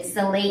eating. It's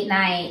the late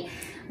night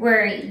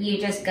where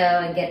you just go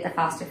and get the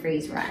Foster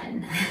Freeze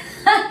run,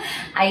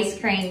 ice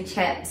cream,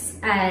 chips.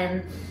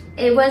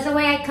 It was a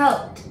way I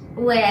coped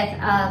with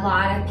a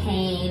lot of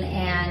pain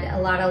and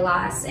a lot of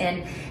loss,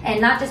 and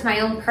not just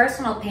my own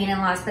personal pain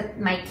and loss, but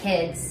my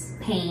kids'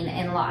 pain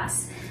and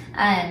loss.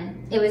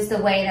 It was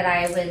the way that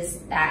I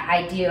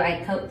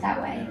coped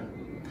that way.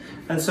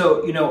 And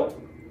so,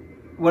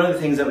 one of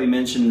the things that we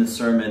mentioned in the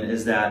sermon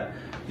is that,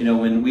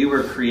 when we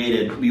were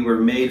created, we were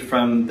made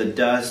from the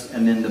dust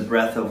and then the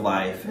breath of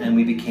life, and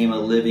we became a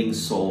living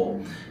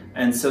soul.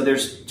 And so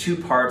there's two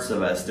parts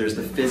of us. There's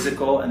the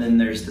physical, and then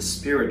there's the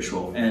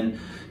spiritual. And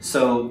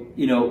so,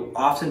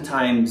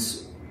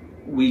 oftentimes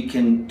we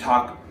can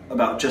talk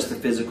about just the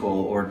physical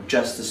or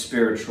just the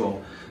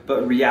spiritual,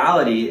 but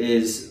reality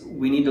is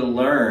we need to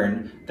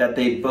learn that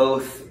they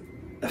both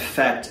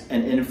affect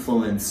and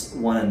influence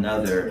one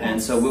another. Yes.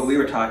 And so what we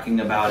were talking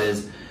about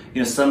is,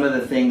 some of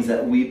the things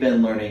that we've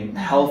been learning,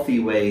 healthy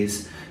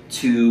ways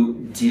to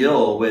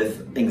deal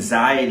with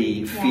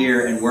anxiety,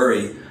 fear, and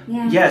worry.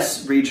 Yeah.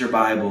 Yes, read your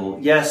Bible.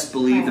 Yes,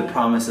 believe the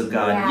promise of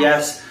God. Yeah.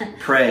 Yes,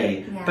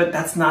 pray. But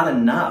that's not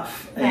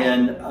enough. Right.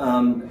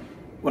 And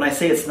when I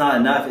say it's not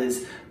enough,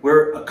 is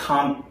we're a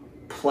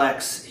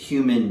complex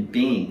human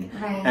being.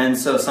 Right. And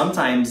so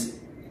sometimes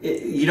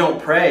you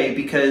don't pray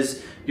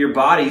because your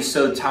body's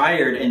so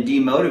tired and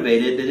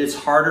demotivated that it's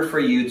harder for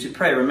you to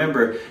pray.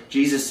 Remember,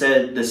 Jesus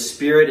said the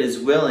spirit is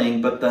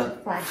willing, but the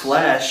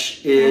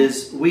flesh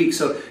is weak.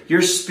 So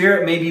your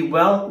spirit may be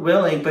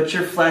willing, but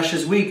your flesh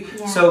is weak.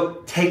 Yeah.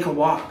 So take a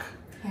walk.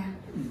 Yeah.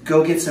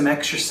 go get some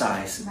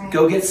exercise. Right.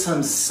 Go get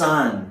some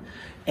sun,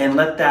 and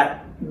let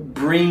that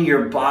bring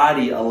your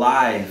body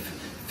alive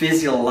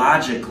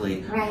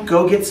physiologically. Right.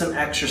 Go get some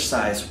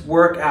exercise,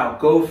 work out,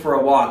 go for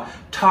a walk,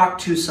 talk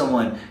to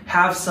someone,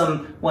 have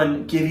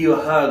someone give you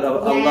a hug, a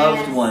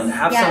loved one.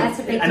 Have that's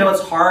a big I know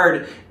it's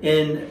hard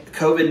in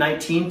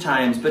COVID-19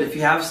 times, but if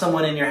you have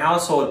someone in your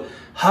household,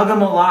 hug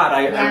them a lot.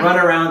 I run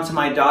around to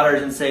my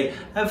daughters and say,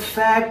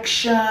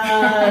 affection,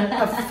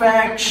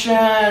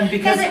 affection,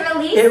 because it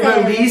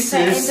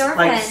releases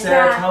like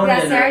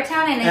serotonin.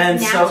 Serotonin.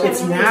 And so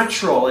it's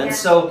natural. And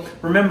so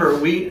remember,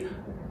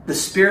 the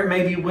spirit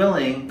may be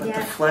willing, but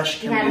the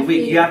flesh can be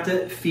weak. You have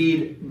to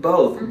feed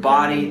both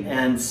body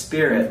and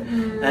spirit.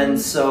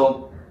 And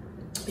so,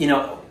 you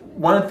know,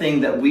 one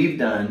thing that we've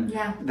done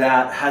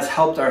that has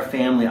helped our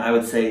family, I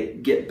would say,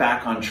 get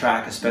back on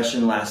track,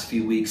 especially in the last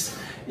few weeks,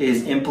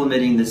 is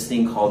implementing this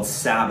thing called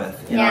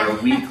Sabbath in our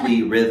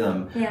weekly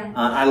rhythm.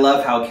 I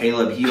love how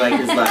Caleb, he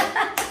is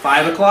like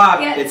 5 o'clock,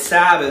 it's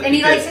Sabbath. And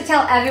he likes to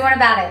tell everyone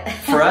about it.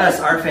 For us,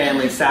 our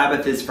family,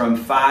 Sabbath is from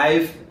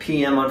 5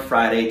 p.m. on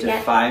Friday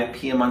to 5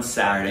 p.m. on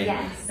Saturday.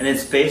 And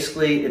it's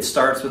basically, it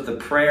starts with a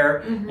prayer,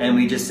 and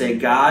we just say,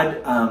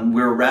 God,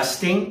 we're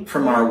resting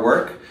from our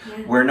work.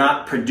 We're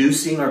not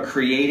producing or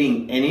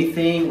creating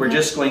anything. We're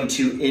just going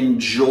to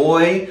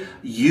enjoy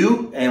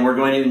you, and we're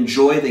going to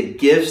enjoy the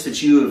gifts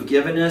that you have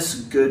given us.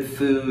 Good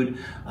food,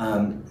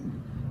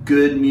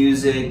 good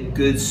music,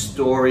 good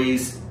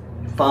stories,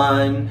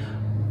 fun,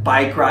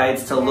 bike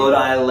rides to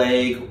Lodi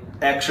Lake,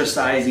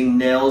 exercising,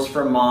 nails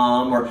for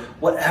mom, or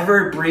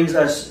whatever brings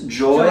us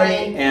joy.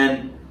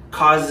 And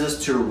causes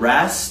us to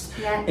rest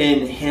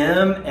in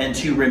Him and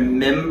to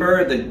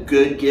remember the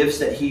good gifts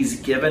that He's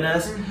given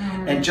us.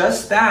 And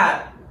just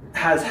that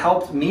has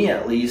helped me,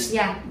 at least,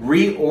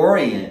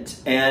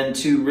 reorient and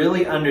to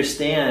really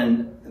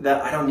understand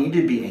that I don't need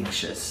to be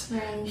anxious.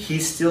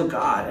 He's still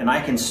God, and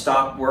I can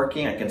stop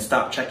working, I can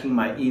stop checking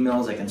my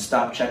emails, I can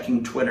stop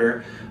checking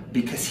Twitter,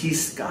 because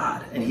He's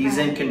God and He's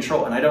in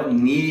control, and I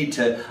don't need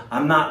to.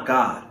 I'm not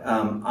God.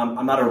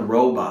 I'm not a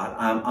robot.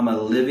 I'm a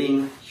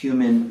living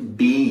human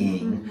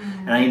being,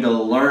 and I need to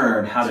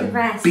learn how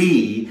to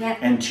be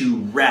and to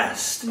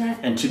rest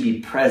and to be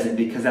present,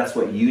 because that's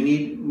what you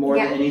need more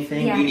than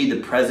anything. You need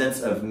the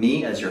presence of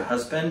me as your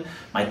husband.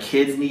 My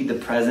kids need the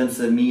presence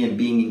of me and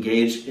being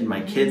engaged in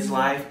my kids'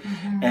 life.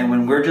 And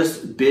when we're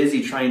just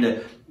busy trying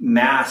to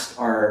mask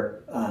our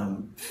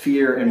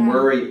fear and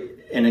worry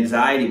and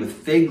anxiety with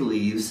fig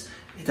leaves,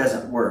 it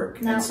doesn't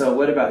work. And so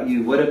what about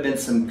you? What have been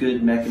some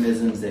good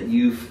mechanisms that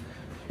you've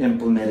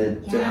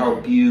implemented to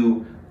help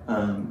you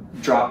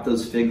drop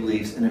those fig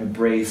leaves and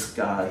embrace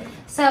God?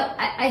 So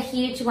a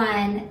huge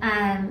one,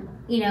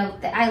 you know,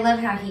 I love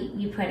how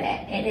you put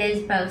it. It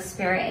is both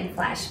spirit and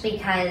flesh,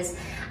 because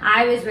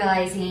I was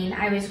realizing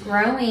I was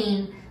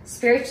growing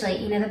spiritually.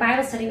 You know, the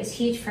Bible study was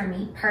huge for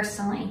me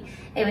personally.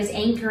 It was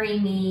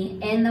anchoring me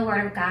in the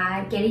Word of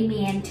God, getting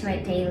me into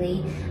it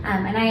daily.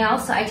 And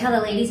I tell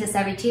the ladies this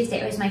every Tuesday.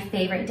 It was my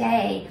favorite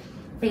day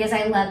because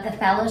I loved the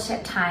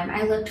fellowship time.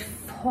 I looked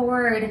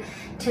forward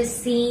to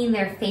seeing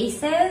their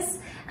faces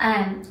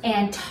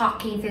and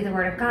talking through the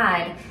Word of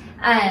God.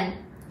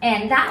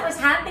 And that was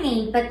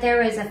happening, but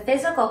there was a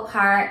physical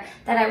part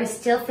that I was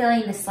still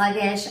feeling the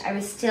sluggish. I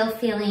was still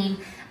feeling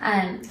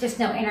just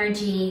no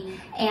energy.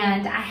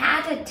 And I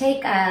had to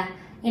take a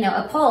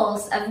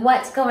pulse of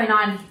what's going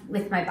on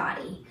with my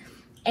body.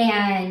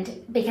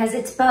 And because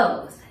it's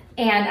both.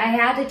 And I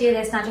had to do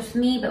this not just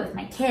with me, but with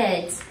my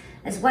kids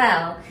as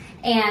well.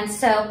 And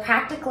so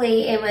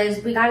practically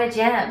we got a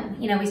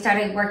gym. You know, we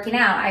started working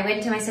out. I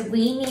went to him, I said,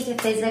 we need to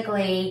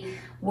physically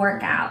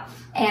work out.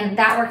 And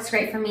that works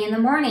great for me in the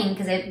morning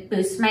because it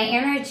boosts my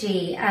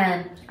energy.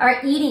 Or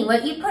eating,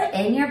 what you put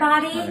in your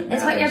body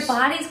is what your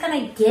body's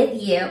going to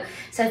give you.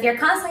 So if you're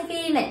constantly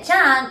feeding it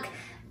junk,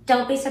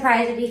 don't be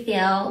surprised if you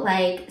feel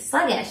like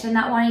sluggish and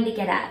not wanting to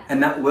get up.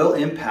 And that will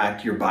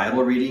impact your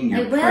Bible reading,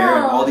 your prayer,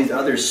 and all these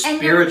other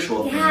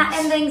spiritual things. Yeah,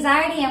 and the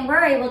anxiety and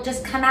worry will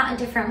just come out in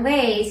different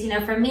ways. You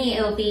know, for me,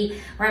 it will be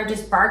where I'm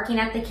just barking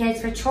at the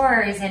kids for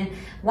chores and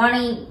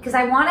wanting, because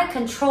I want to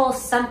control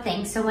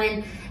something. So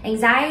when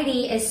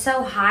anxiety is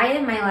so high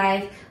in my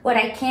life, what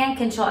I can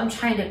control, I'm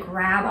trying to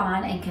grab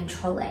on and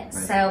control it. Right.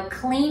 So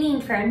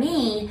cleaning for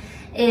me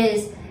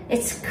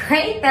it's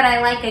great that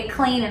I like a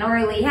clean and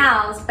orderly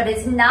house, but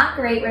it's not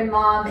great when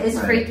mom is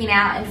freaking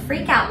out in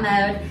freak out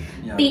mode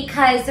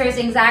because there's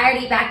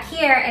anxiety back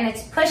here and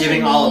it's pushing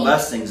giving me. all of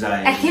us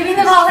anxiety. Giving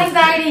them all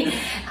anxiety.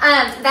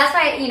 That's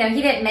why, you know,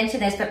 he didn't mention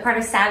this, but part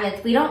of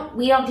Sabbath, we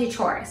don't do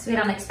chores. We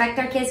don't expect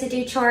our kids to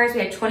do chores. We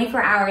have 24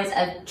 hours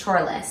of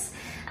choreless.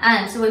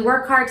 So we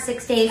work hard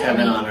 6 days.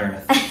 Heaven on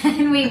earth.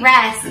 And we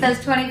rest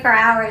those 24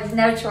 hours,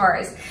 no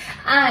chores.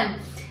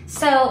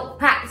 So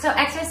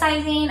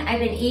exercising, I've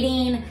been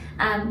eating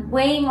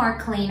way more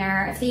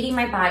cleaner, feeding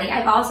my body.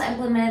 I've also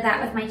implemented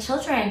that with my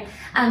children.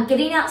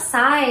 Getting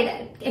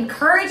outside,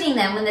 encouraging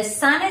them when the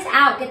sun is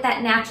out, get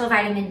that natural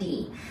vitamin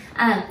D.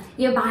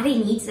 Your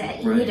body needs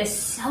it. You need to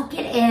soak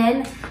it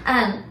in.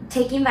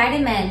 Taking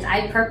vitamins.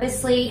 I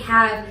purposely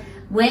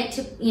went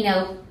to,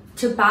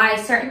 to buy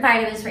certain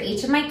vitamins for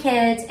each of my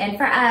kids and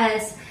for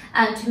us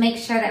to make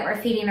sure that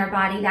we're feeding our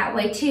body that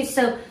way too.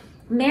 So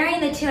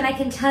marrying the two, and I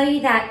can tell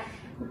you that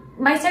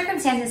my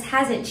circumstances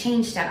hasn't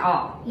changed at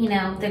all. You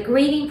know, the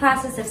grieving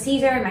process of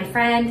Caesar and my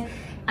friend,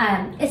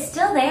 it's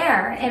still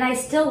there, and I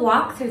still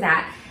walk through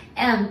that.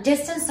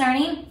 Distance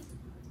learning,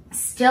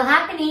 still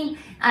happening,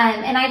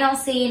 and I don't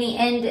see any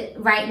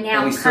end right now.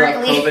 And we still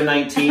have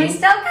COVID-19. We're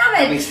still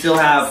coming. We still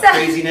have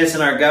craziness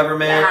in our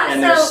government,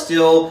 and there's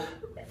still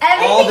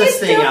all this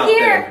thing out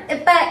there.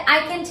 But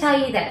I can tell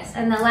you this,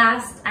 in the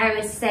last, I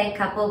would say,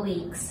 couple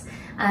weeks,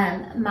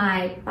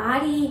 my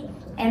body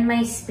and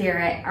my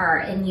spirit are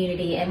in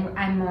unity, and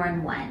I'm more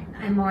in one.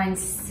 I'm more in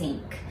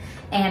sync,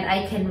 and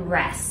I can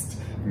rest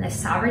in the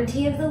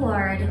sovereignty of the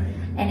Lord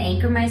and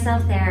anchor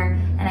myself there,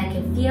 and I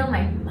can feel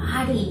my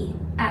body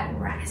at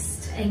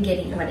rest and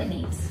getting what it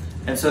needs.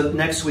 And so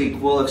next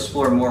week we'll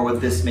explore more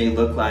what this may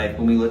look like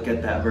when we look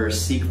at that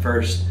verse, seek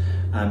first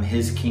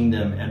his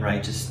kingdom and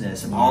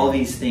righteousness, and all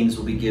these things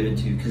will be given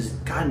to you, because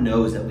God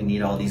knows that we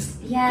need all these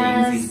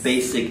things, these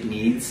basic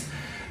needs,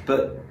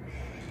 but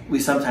we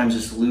sometimes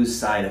just lose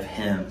sight of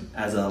him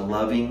as a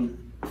loving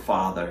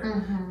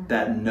father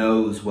that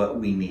knows what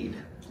we need,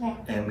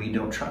 and we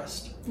don't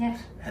trust.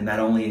 And that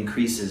only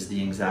increases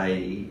the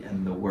anxiety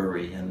and the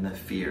worry and the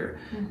fear.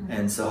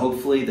 And so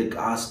hopefully the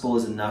gospel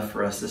is enough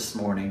for us this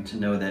morning to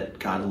know that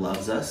God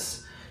loves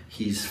us,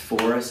 he's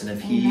for us, and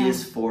if he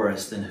is for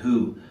us, then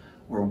who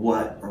or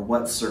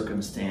what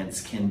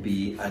circumstance can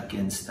be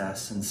against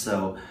us? And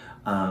so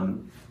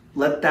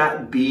let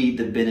that be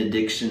the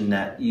benediction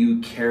that you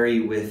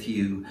carry with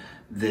you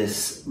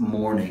this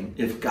morning.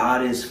 If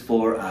God is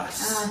for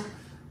us,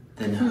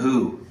 then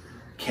who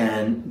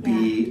can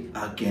be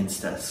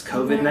against us?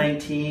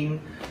 COVID-19,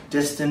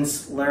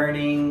 distance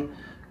learning,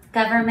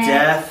 government,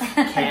 death,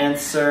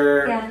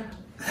 cancer.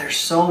 There's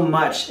so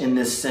much in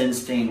this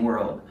sin-stained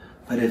world.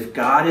 But if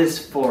God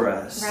is for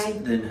us,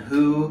 then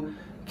who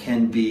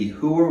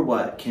or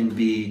what can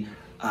be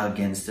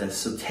against us?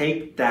 So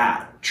take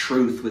that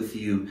truth with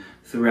you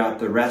throughout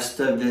the rest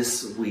of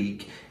this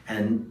week,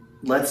 and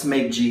let's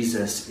make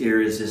Jesus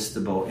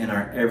irresistible in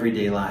our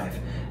everyday life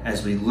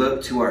as we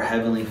look to our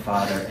Heavenly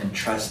Father and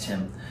trust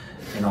him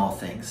in all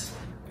things.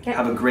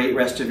 Have a great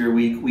rest of your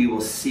week. We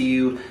will see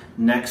you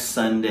next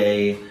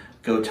Sunday.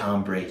 Go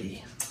Tom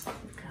Brady.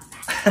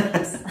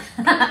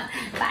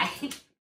 Bye.